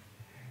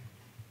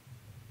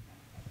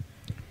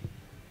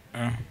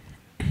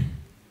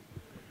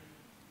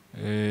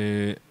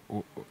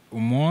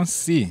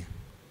umunsi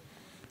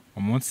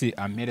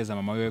ampereza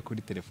mama we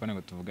kuri telefone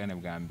ngo tuvugane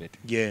bwa mbere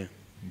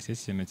nicyo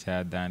kintu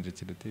cya danje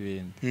kiruta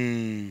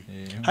ibindi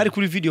hari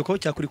kuri video call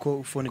cyangwa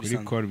kuri phone kuri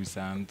call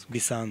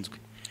bisanzwe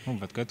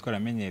umva twari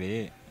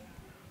twaramenyereye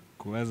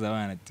kubaza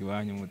abana ati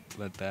wanyu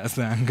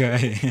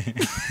batasangaye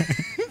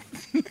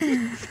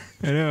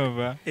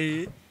areba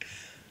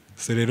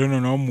so rero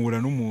noneho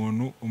muhura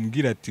n'umuntu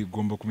umbwira ati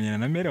ugomba kumenyana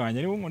na mere wanjye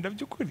ariwe nkunda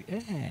by'ukuri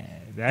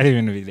byari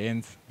ibintu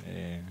birenze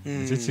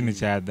nicyo kintu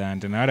cya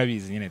danje nawe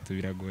arabizi nyine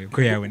tubiragoye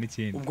ko yawe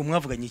n'ikindi ubwo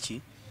mwavuganye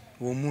iki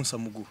uwo munsi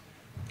amuguha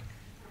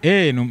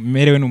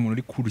merewe n'umuntu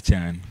uri kuru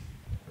cyane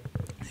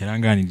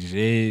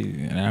yaranganirije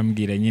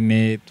arambwira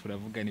nyine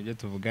turavugana ibyo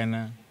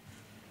tuvugana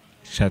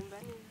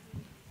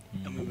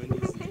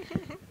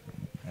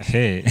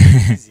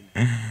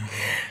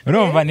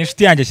urumva ni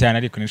inshuti yanjye cyane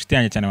ariko ni inshuti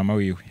yanjye cyane mama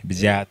wiwe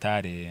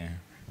byatare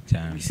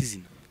cyane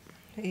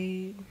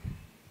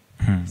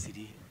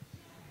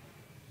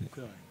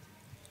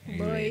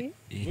boy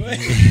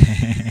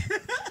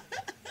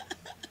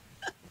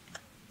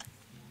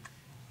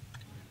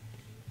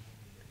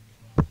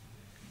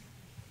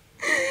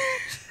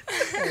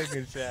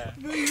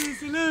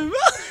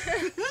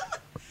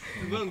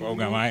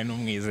umukobwa wawe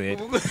n'umwizere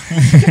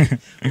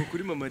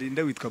kuri mama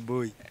Lyinda witwa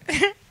boy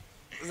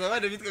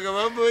zabana bitwaga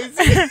mama boys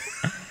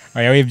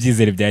oya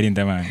wibyizere bya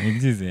Lyinda man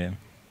wibyizere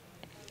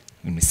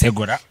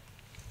imisegura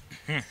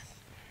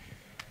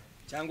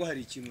cyangwa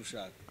hari ikintu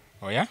ushaka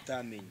oya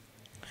tamenye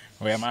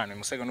oya man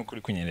umusego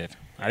n'ukuri kunyerera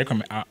ariko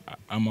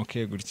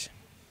amoke gutya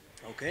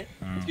okay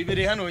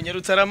twibereye hano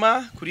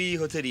Nyarutarama kuri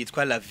hotel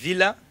yitwa La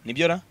Villa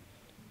nibyo ra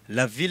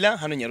La Villa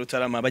hano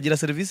Nyarutarama bagira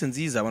service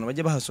nziza abantu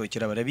bajya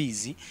bahasohokera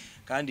barabizi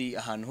kandi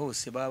ahantu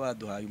hose baba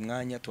baduhaye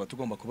umwanya tuba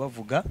tugomba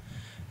kubavuga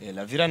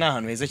La Villa na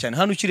ahantu heza cyane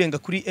hano ukirenga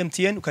kuri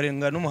MTN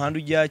ukarenga n'umuhanda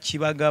ujya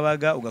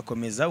Kibagabaga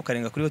ugakomeza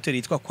ukarenga kuri hotel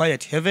yitwa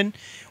Quiet Heaven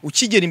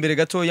ukigera imbere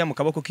gatoya mu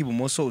kaboko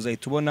k'ibumoso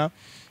uzahita ubona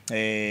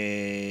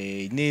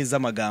neza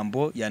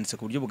amagambo yanditse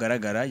ku buryo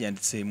bugaragara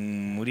yanditse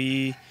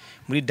muri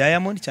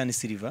diamond cyane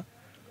silver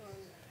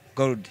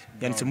gold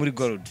yanditse muri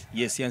gold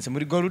yes yanditse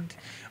muri gold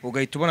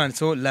ugahita ubona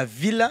nditseho La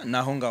Villa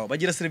naho ngaho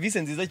bagira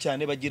service nziza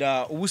cyane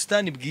bagira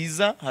ubustani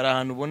bwiza hari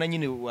ahantu ubona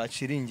nyine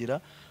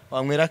waciringira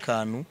wanywera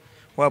akantu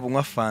waba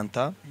unywa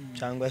fanta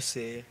cyangwa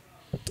se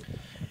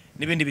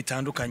n'ibindi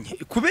bitandukanye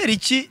kubera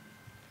iki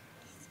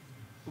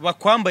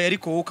bakwambaye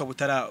ariko wowe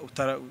ukaba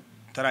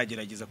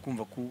utaragerageza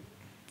kumva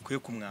kwe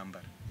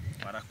kumwambara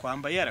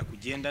barakwambaye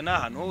arakugendana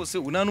ahantu hose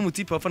una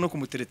n'umutipe wapfa no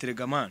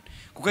kumutereterega man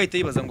kuko ahita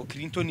yibaza ngo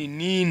Clinton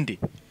ninde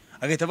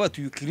agahita avuga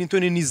ati uyu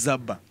Clinton ni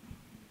zaba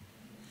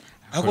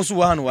ako se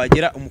hano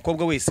wagera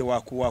umukobwa wese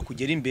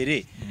wakugera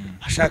imbere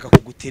ashaka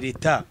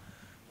kugutereta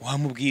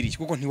wamubwira iki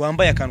kuko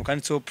ntiwambaye akantu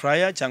kanditseho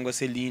prior cyangwa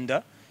se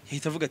Lyinda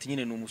yahita avuga ati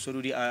nyine ni umusore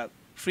uri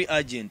free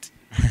agent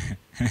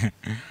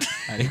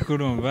ariko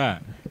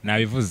urumva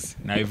nabivuze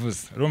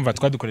urumva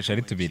twadukoresha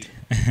ari tubiri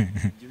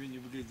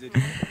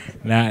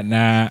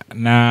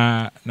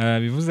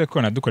bivuze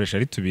ko nadukoresha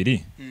ari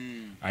tubiri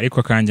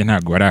ariko kanje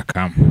ntago ari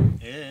akama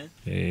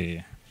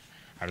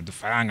hari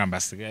udufaranga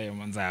mbasigaye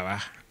mu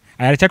nzabaha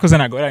aracyakoze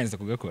ntago barangiza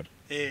kugakora.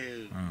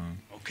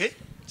 Okay,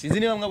 sinzi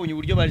niba mwabonye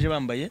uburyo baje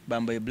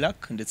bambaye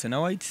black ndetse na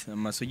white,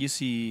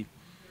 amasogisi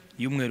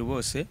y'umweru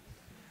bose,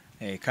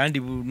 kandi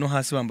no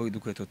hasi bambaye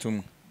udukweto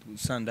tumwe,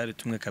 sandale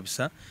tumwe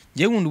kabisa.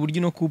 Ngiye nkunda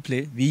uburyo no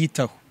couple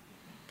biyitaho,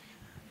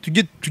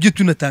 tujye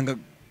tunatanga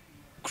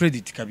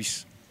credit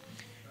kabisa.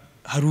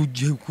 Hari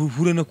ugiye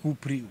kuhura na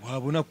couple,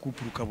 wabona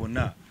couple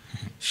ukabona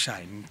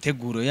sha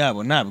imiteguro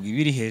yabo ntabwo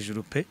ibiri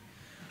hejuru pe,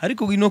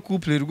 ariko ino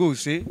couple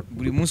rwose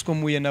buri munsi ko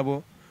muye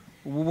nabo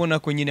ububona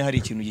ko nyine hari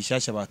ikintu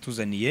gishyashya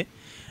batuzaniye.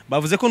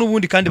 Bavuze ko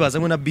nubundi kandi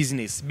bazanywe na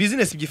business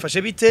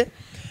byifashe bite,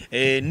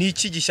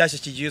 niki gishyashya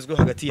kigizwe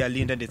hagati ya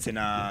Lyinda ndetse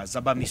na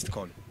Zaba Missed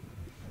Call.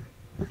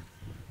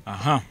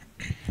 Aha,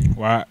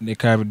 wa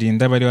reka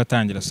Lyinda bari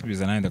watangira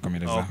subiza nawe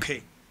ndakomereza. Okay.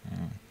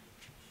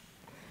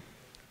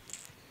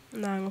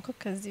 Nango ko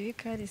kazi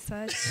kari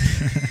sake.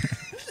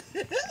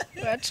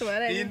 Bacu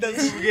baraye. Lyinda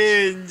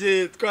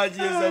zubwenge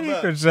twagiye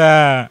Zaba.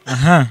 Koja.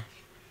 Aha.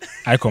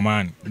 Ariko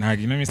man,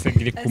 ntago ino misego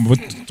iri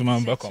kumutuma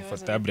mba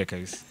comfortable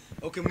kabisa.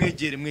 Okay,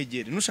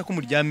 mwegere nushaka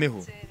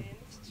umuryameho.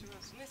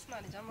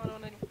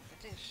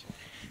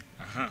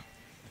 Aha.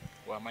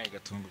 Wamaye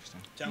gatungu ufite.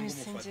 Cyangwa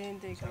umufata.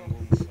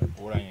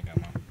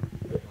 Uranyegama.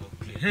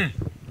 Okay.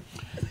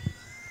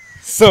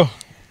 So,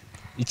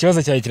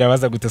 ikibazo cyawe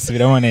kirabaza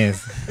gutasubiramo neza.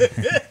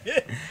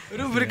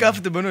 Urumva uri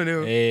comfortable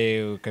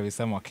noneho?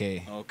 Kabisa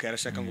okay. Okay,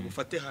 arashaka ngo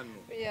gufate hano.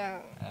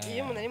 Yeah,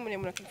 iyo umuntu ari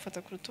muremure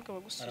akagufata ku rutugu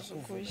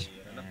bagusuzuguye.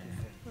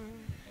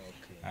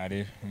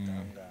 Ari.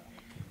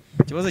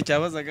 Ikibazo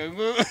cyabazaga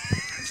ngo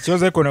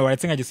ikibazo ariko nawe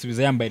waretse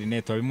nkagisubiza yambaye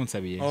rinete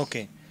wabimunsabiye.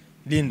 Okay.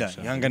 Lyinda,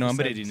 ihangane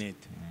wambare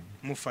rinete.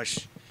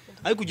 Mufashe.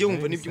 Ariko ujye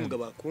wumva n'ibyo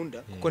umugabo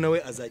akunda, kuko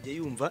nawe azajya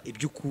yumva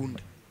ibyo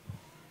ukunda.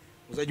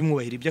 Uzajya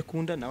umwubahira ibyo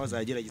akunda, nawe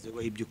azagerageza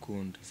kubaha ibyo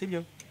ukunda.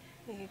 Sibyo?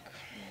 Yego.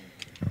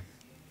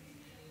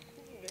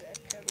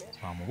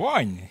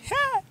 Wamubonye?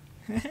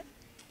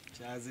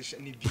 Cyazisha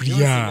ni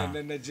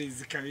Beyonce na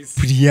Jay-Z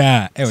kabisa.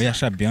 Priya,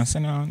 yasha Beyonce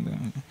na.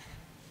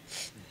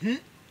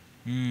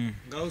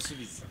 Ngaho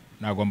subiza.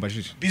 Ntago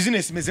mbajije.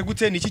 Business imeze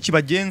gute, niki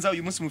kibagenza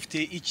uyu munsi,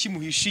 mufite iki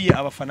muhishiye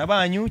abafana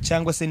banyu,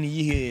 cyangwa se ni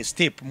yihe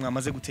step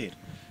mwamaze gutera?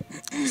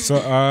 So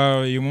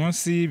uyu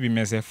munsi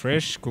bimeze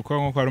fresh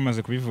kuko nkuko ari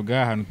umaze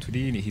kubivuga ahantu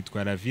turi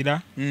hitwa La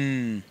Villa.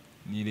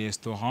 Ni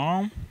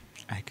restaurant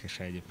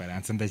akashaje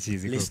Faransa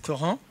ndakizi ko.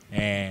 Restaurant?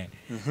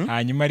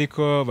 Hanyuma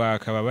ariko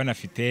bakaba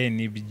banafite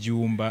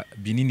n'ibyumba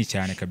binini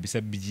cyane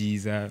kabisa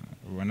byiza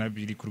ubona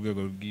biri ku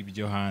rwego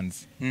rw'ibyo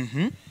hanze.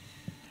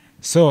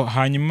 So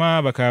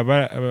hanyuma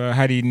bakaba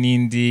hari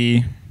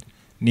nindi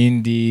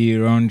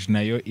lounge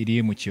nayo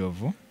iri mu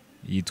Kiyovu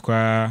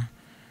yitwa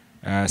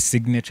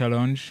Signature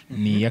Lounge,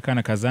 ni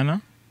yakana kazana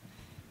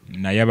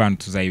na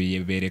y'abantu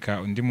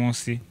tuzayibereka undi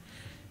munsi.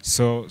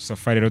 So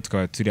far rero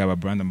tukaba turi aba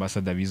brand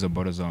ambassador bizo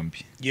boro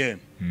zombi. Yeah.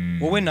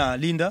 Wowe na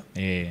Lyinda?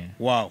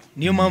 Wow.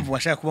 Niyo mpamvu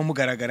washaka kuba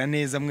mugaragara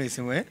neza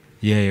mwese mwe?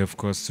 Yeah, of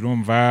course.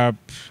 Urumva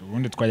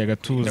ubundi twajyaga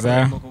tuza.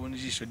 Bakabona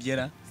ijisho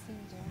ryera.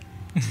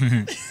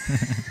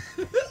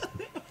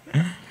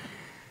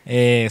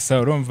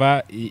 So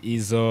urumva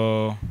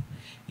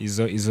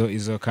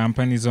izo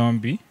company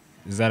zombi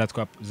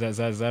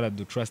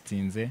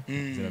zaradutrustinze,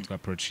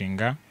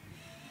 zaratwaprochinga.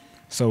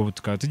 So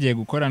tukaba tugiye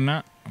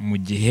gukorana mu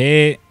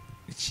gihe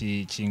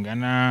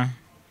kingana,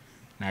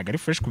 ntago ari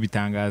fresh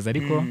kubitangaza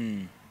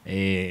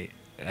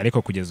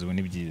ariko kugeza ubu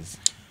ni byiza.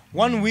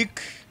 1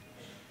 week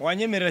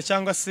wanyemerera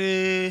cyangwa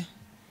se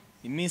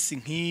iminsi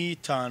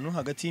nk'itanu,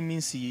 hagati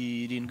y'iminsi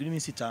 7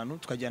 n'iminsi 5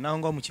 tukajya naho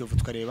ngaho mu Kiyovu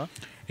tukareba?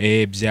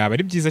 Byaba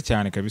ari byiza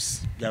cyane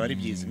kabisa. Byaba ari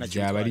byiza,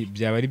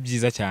 byaba ari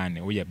byiza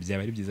cyane. Oya,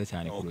 byaba ari byiza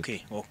cyane kuruta.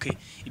 Okay.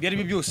 Ibyo ari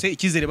byo byose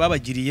ikizere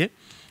babagiriye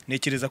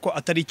nekereza ko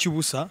atari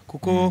cyubusa,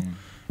 kuko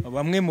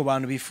bamwe mu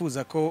bantu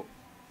bifuza ko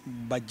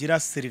bagira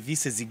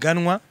service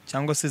ziganwa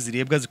cyangwa se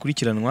zirebwa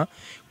zikurikiranwa,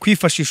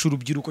 kwifashisha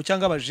urubyiruko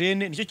cyangwa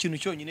abajene nicyo kintu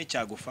cyonyine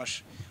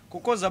cyagufasha,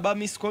 kuko Zaba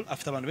Missed Call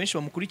afite abantu benshi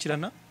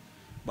bamukurikirana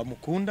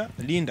bamukunda.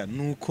 Lyinda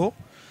nuko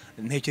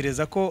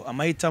ntekereza ko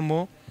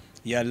amahitamo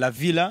ya La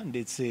Villa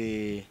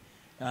ndetse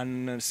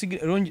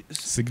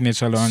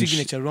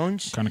Signature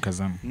Lounge kana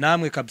kazana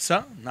namwe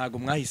kabisa ntago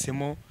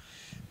mwahisemo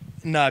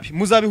nabi.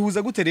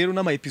 Muzabihuza gute rero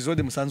n'ama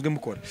episode musanzwe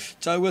mukora,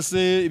 cyangwa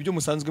se ibyo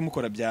musanzwe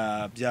mukora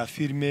bya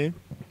filme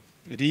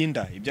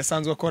Lyinda, ibyo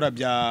asanzwe akora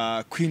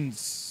bya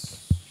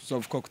Queens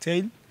of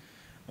Cocktail?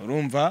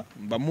 Urumva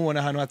mbamubona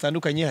ahantu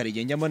hatandukanye, hari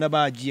igihe njyamo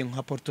nabagiye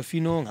nka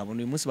Portofino, nkabona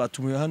uyu munsi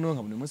batumiwe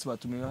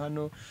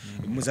hano,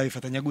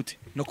 muzabifatanya gute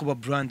no kuba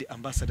brand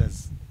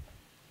ambassadors?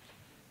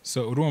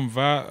 So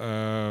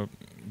urumva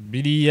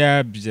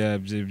biriya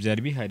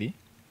byari bihari,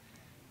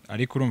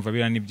 ariko urumva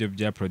biriya nibyo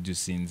bya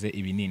producinze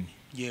ibinini.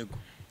 Yego.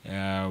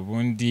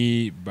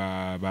 Ubundi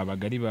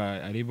babaga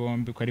ari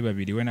bombi ko ari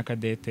babiri, we na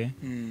Kadete.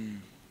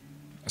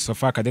 So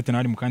far Kadete nawe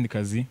ari mu kandi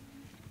kazi,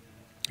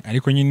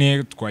 ariko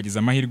nyine twagize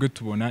amahirwe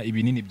tubona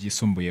ibinini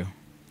byisumbuyeho.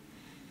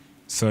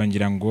 So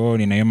ngira ngo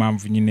ni nayo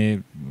mpamvu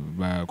nyine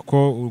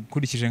kuko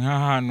ukurikije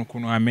nk'ahantu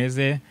ukuntu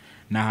hameze,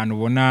 ni ahantu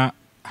ubona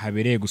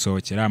habereye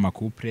gusohokera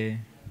amakupure,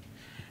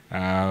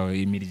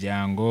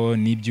 imiryango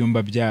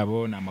n'ibyumba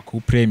byabo na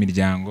amakupure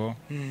imiryango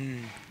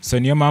so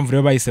niyo mpamvu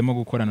rero bahisemo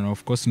gukorana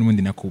of course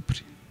n'ubundi na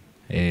couple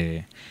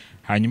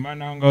hanyuma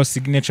naho ngaho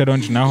signature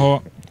lounge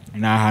naho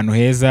ni ahantu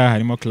heza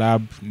harimo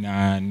club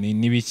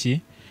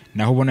n'ibiki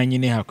naho ubona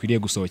nyine hakwiriye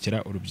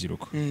gusohokera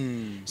urubyiruko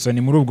so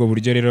ni muri ubwo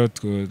buryo rero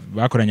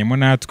bakoranyemo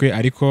natwe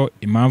ariko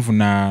impamvu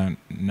na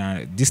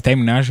this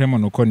time najemo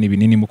nuko ni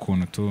binini mu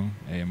kuntu tu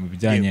mu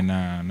bijyanye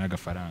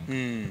n'agafaranga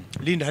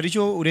Lyinda hari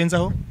icyo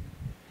urenzaho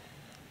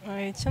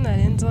icyo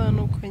narenzaho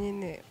nuko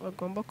nyine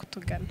bagomba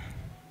kutugana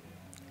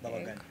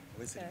babagana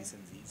serivisi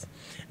nziza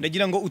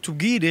ndagira ngo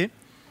utubwire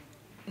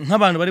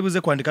nk'abantu bari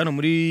buze kwandika hano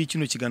muri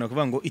kino kiganiro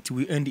kuvuga ngo it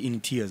will end in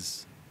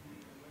tears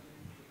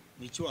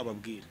nicyo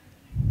ababwira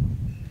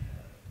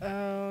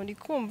uri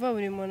kumva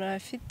buri muntu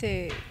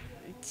afite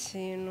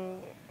ikintu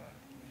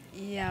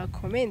ya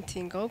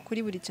commentingaho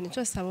kuri buri kintu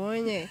cyose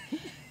abonye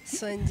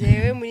so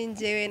njyewe muri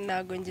njyewe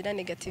ntago ngira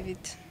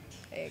negativity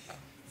yego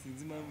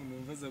sinzi impamvu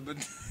numva zaba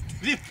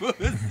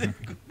ripose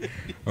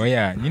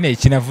oya nyine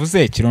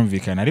ikinavuze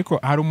kirumvikana ariko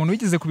hari umuntu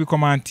wigeze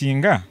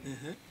kubikomantinga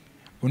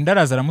undi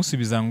araza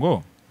aramusubiza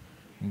ngo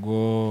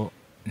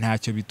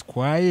ntacyo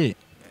bitwaye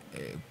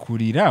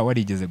kurira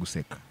warigeze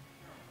guseka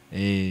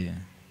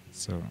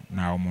so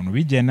nta umuntu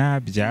bigena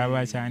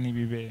byaba cyane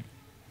bibe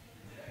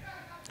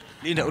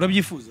Lyinda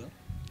urabyifuza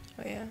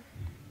oya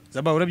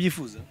zaba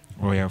urabyifuza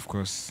oya of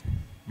course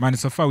man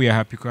so far we are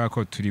happy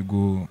ko turi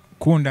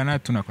gukundana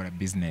tunakora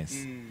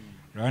business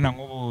urabona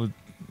nk'ubu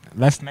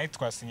last night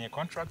twasinye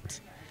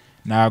contract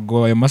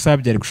nago ayo masaha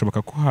byari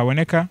gushoboka ko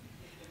haboneka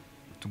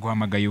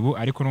tuguhamagaye ubu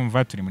ariko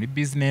urumva turi muri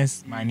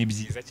business man ni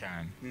byiza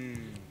cyane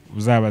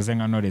uzabaze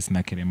nka Knowless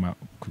na Kerema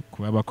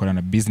kuba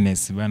bakorana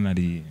business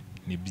banari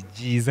ni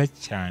byiza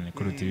cyane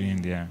kuruta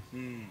ibindi ya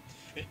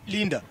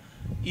Lyinda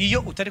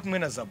iyo utari kumwe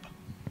na Zaba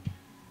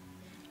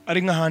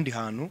ari nk'ahandi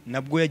hantu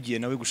nabwo yagiye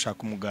nawe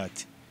gushaka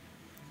umugati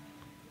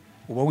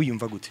uba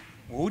wiyumva gute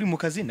wowe uri mu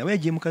kazi nawe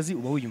yagiye mu kazi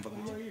uba wiyumva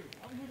gute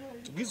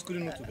tubwize kuri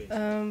n'utube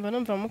mba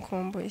numva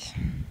mukumbuye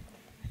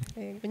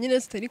yego nyine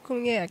tutari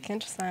kumwe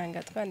akenshi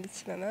usanga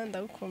twandikirana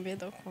ndagukumbuye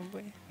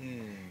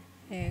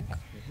yego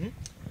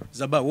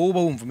Zaba wowe uba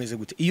wumva umeze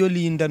gute iyo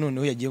Lyinda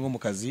noneho yagiye nko mu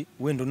kazi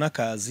wenda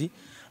n'akazi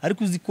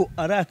ariko uzi ko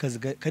ari akazi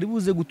kari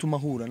buze gutuma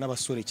ahura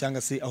n'abasore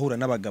cyangwa se ahura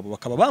n'abagabo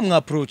bakaba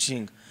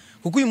bamwaproaching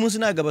kuko uyu munsi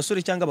ntago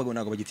abasore cyangwa abagabo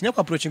ntago bagitinya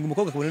kwa approaching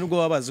umukobwa kabone nubwo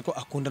babazi ko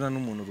akundana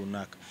n'umuntu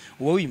runaka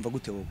uba wiyumva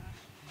gute wowe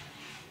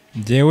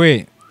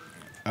njyewe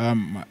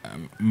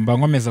mba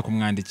nkomeza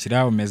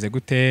kumwandikira umeze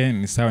gute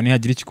ni sawa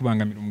nihagira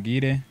ikikubangamira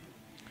umbwire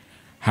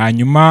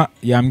hanyuma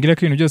yambwira ko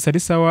ibintu byose ari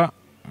sawa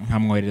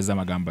nkamwohereza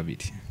amagambo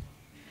abiri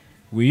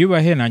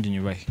wiyubahe nanjye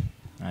unyubahe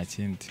nta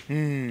kindi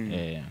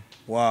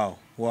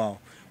wow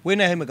we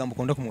nahe magambo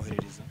ukunda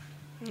kumwoherereza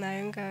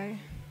nayo ngayo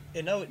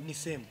nawe ni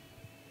same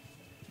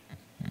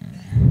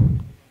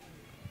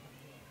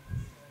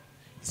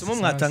somo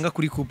mwatanga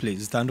kuri couple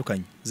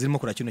zitandukanye zirimo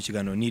kura kino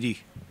kiganiro niri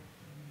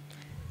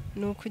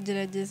ni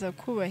ukugerageza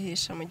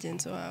kubahisha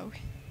mugenzi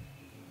wawe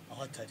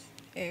aho atari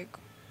yego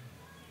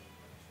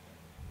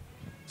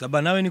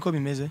Zaba nawe niko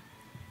bimeze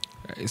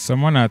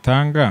isomo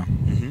natanga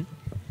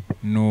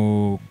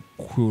no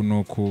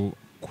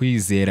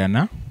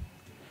kwizerana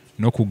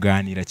no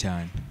kuganira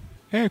cyane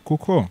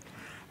kuko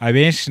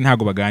abenshi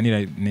ntago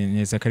baganira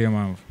neza kariyo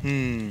mpamvu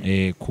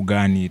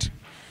kuganira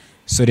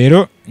so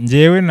rero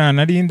njyewe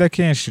na Lyinda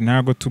kenshi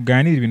ntago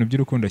tuganira ibintu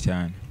by'urukundo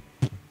cyane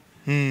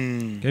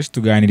kenshi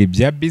tuganira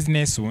ibya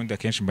business ubundi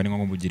akenshi mba ni nko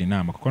kumugira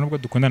inama kuko nubwo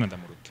dukundana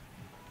ndamuruta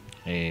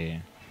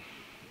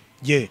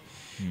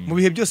mu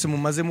bihe byose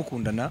mumaze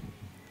mukundana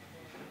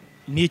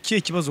ni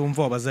ikihe kibazo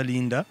wumva wabaza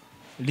Lyinda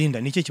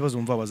ni ikihe kibazo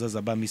wumva wabaza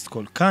Zaba Miss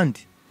Call kandi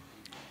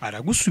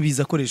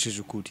aragusubiza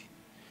akoresheje ukuri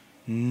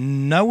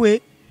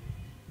nawe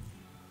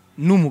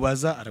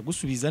numubaza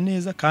aragusubiza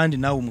neza kandi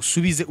nawe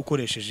umusubize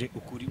ukoresheje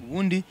ukuri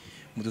ubundi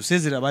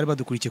mudusezera bari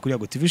badukurikiye kuri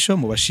YAGO TV show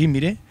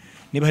mubashimire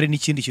niba hari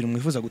n'ikindi kintu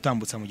mwifuza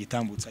gutambutsa mu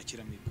gitambutsa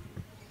kiramiko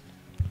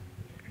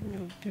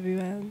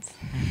bibanza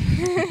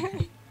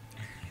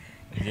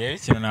yewe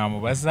ikintu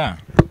namubaza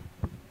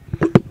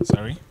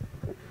sorry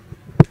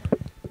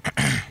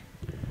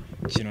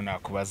ikintu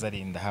nakubaza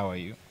Lyinda how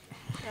are you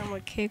I'm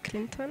okay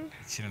Clinton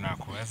ikintu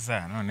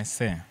nakubaza none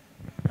se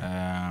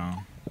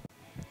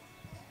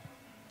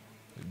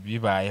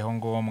bibayeho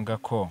ngombwa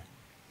ko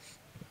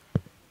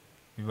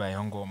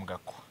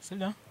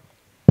sibyo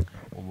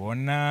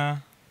ubona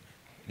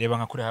reba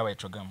nka kuri habaye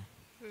cogamo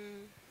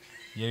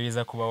iyo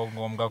biza kubaho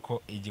ngombwa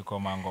ko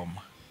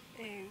igikomangoma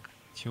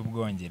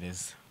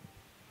cy'Ubwongereza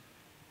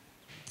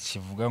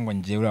kivuga ngo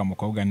ngiye uriya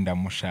mukobwa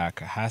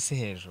ndamushaka hasi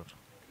hejuru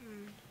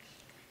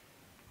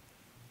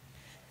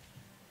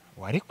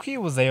wari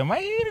kwibuza ayo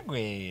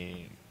mahirwe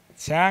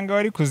cyangwa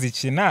wari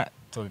kuzikina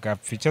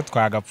tugapfa icyo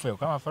twagapfuye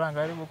kuko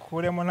amafaranga ari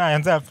bukuremo ntayo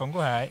nzapfa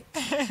nguhaye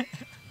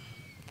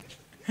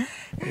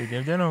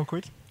ibyo ni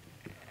ukuri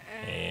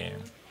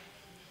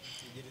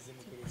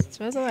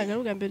ikibazo ntabwo ari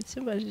ubwa mbere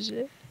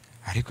ukimbajije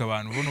ariko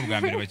abantu ubu ni ubwa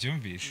mbere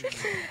bacyumvisha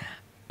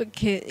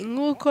Okay,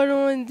 nk'uko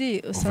n'undi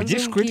usanzwe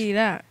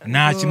umbwira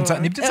nta kintu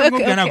nibyo nsanzwe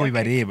umbwira ntabwo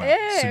bibareba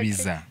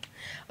subiza.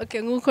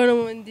 Okay, nk'uko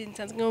n'undi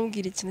nsanzwe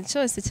nkubwira ikintu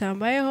cyose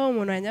cyambayeho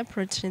umuntu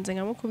yanyaprocinze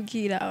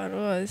nkamukubwira abantu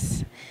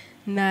bose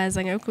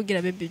naza nkabikubwira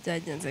baby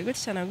byagenze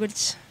gutya na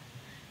gutya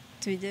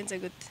tubigenze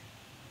gute.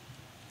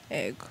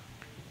 Yego.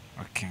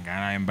 Okay,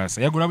 ngana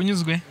embasa yagura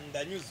bunyuzwe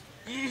ndanyuzwe.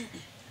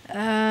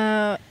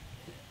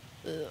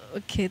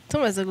 Okay,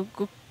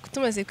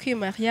 tumaze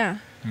kwimaria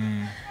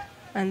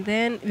and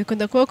then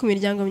bikunda kuba ku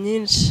miryango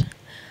myinshi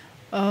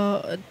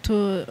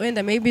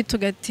wenda maybe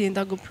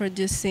tugatinda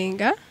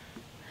guproducinga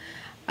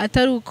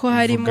atari uko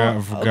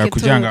harimo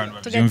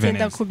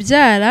tugatinda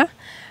kubyara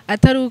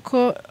atari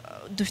uko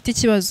dufite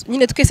ikibazo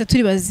nyine twese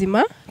turi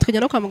bazima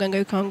tukajya no kwa muganga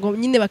bikango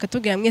nyine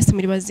bakatubwira mwese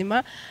muri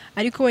bazima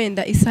ariko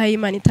wenda isaha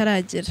y'Imana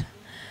itaragera.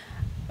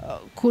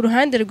 Ku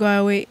ruhande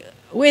rwawe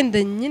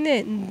wenda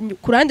nyine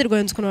ku ruhande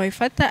rwawe nzi ukuntu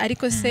wabifata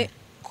ariko se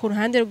ku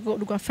ruhande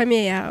rwa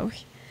famille yawe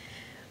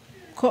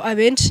ko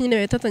abenshi nyine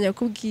batatangira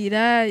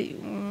kubwira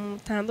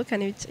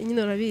mutandukane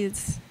nyine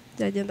urabizi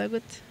byagenda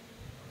gute?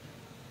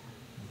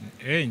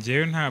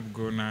 Njyewe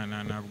ntabwo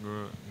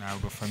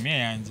famille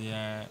yanjye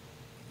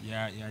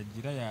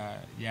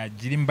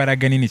yagira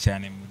imbaraga nini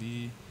cyane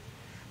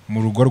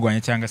mu rugo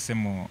rwanjye cyangwa se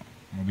mu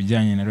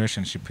bijyanye na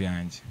relationship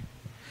yanjye.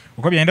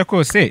 Uko byenda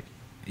kose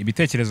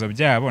ibitekerezo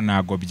byabo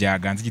ntabwo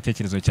byaganze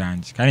igitekerezo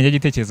cyanjye kandi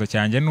igitekerezo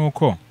cyanjye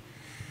nuko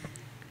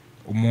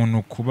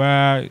umuntu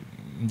kuba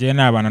ngiye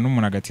nabana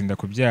n'umuntu agatinda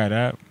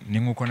kubyara ni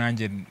nkuko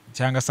nanjye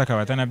cyangwa se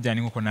akaba atanabyara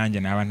ni nkuko nanjye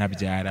naba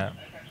ntabyara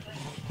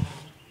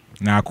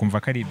nakumva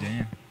ko ari ibyo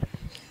nyine.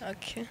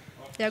 Okay,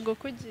 Yago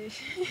kugiye.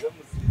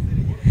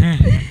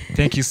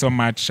 Thank you so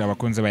much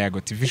abakunze ba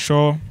Yago TV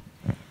show.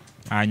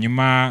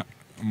 Hanyuma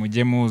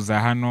mujye muza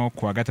hano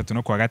kuwa gatatu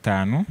no kuwa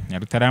gatanu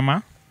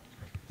Nyarutarama.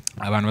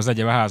 Abantu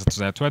bazajya bahaza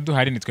tuzajya tuba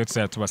duhari nitwe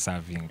tuzajya tuba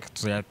serving.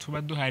 Tuzajya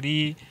tuba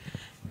duhari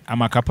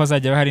amakapa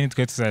azajya bahari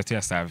nitwe tuzajya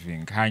tuya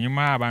serving.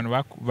 Hanyuma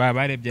abantu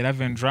barebye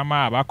Love and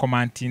Drama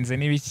abakomantinze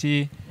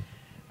n'ibiki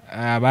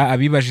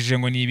abibajije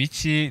ngo ni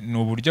ibiki ni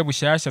uburyo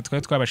bushyashya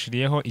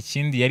twabashiriyeho.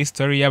 Ikindi yari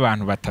story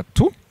y'abantu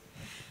batatu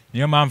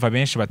niyo mpamvu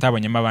benshi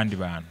batabonyemo abandi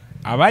bantu.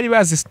 Abari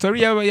bazi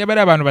story y'abari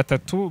abantu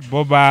batatu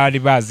bo bari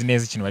bazi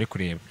neza ikintu bari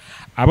kureba.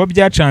 Abo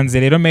byacanze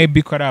rero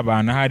maybe ko ari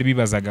abantu hari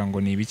bibazaga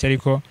ngo ni ibiki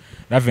ariko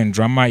Love and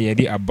Drama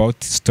yari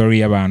about story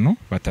y'abantu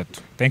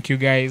batatu. Thank you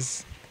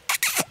guys.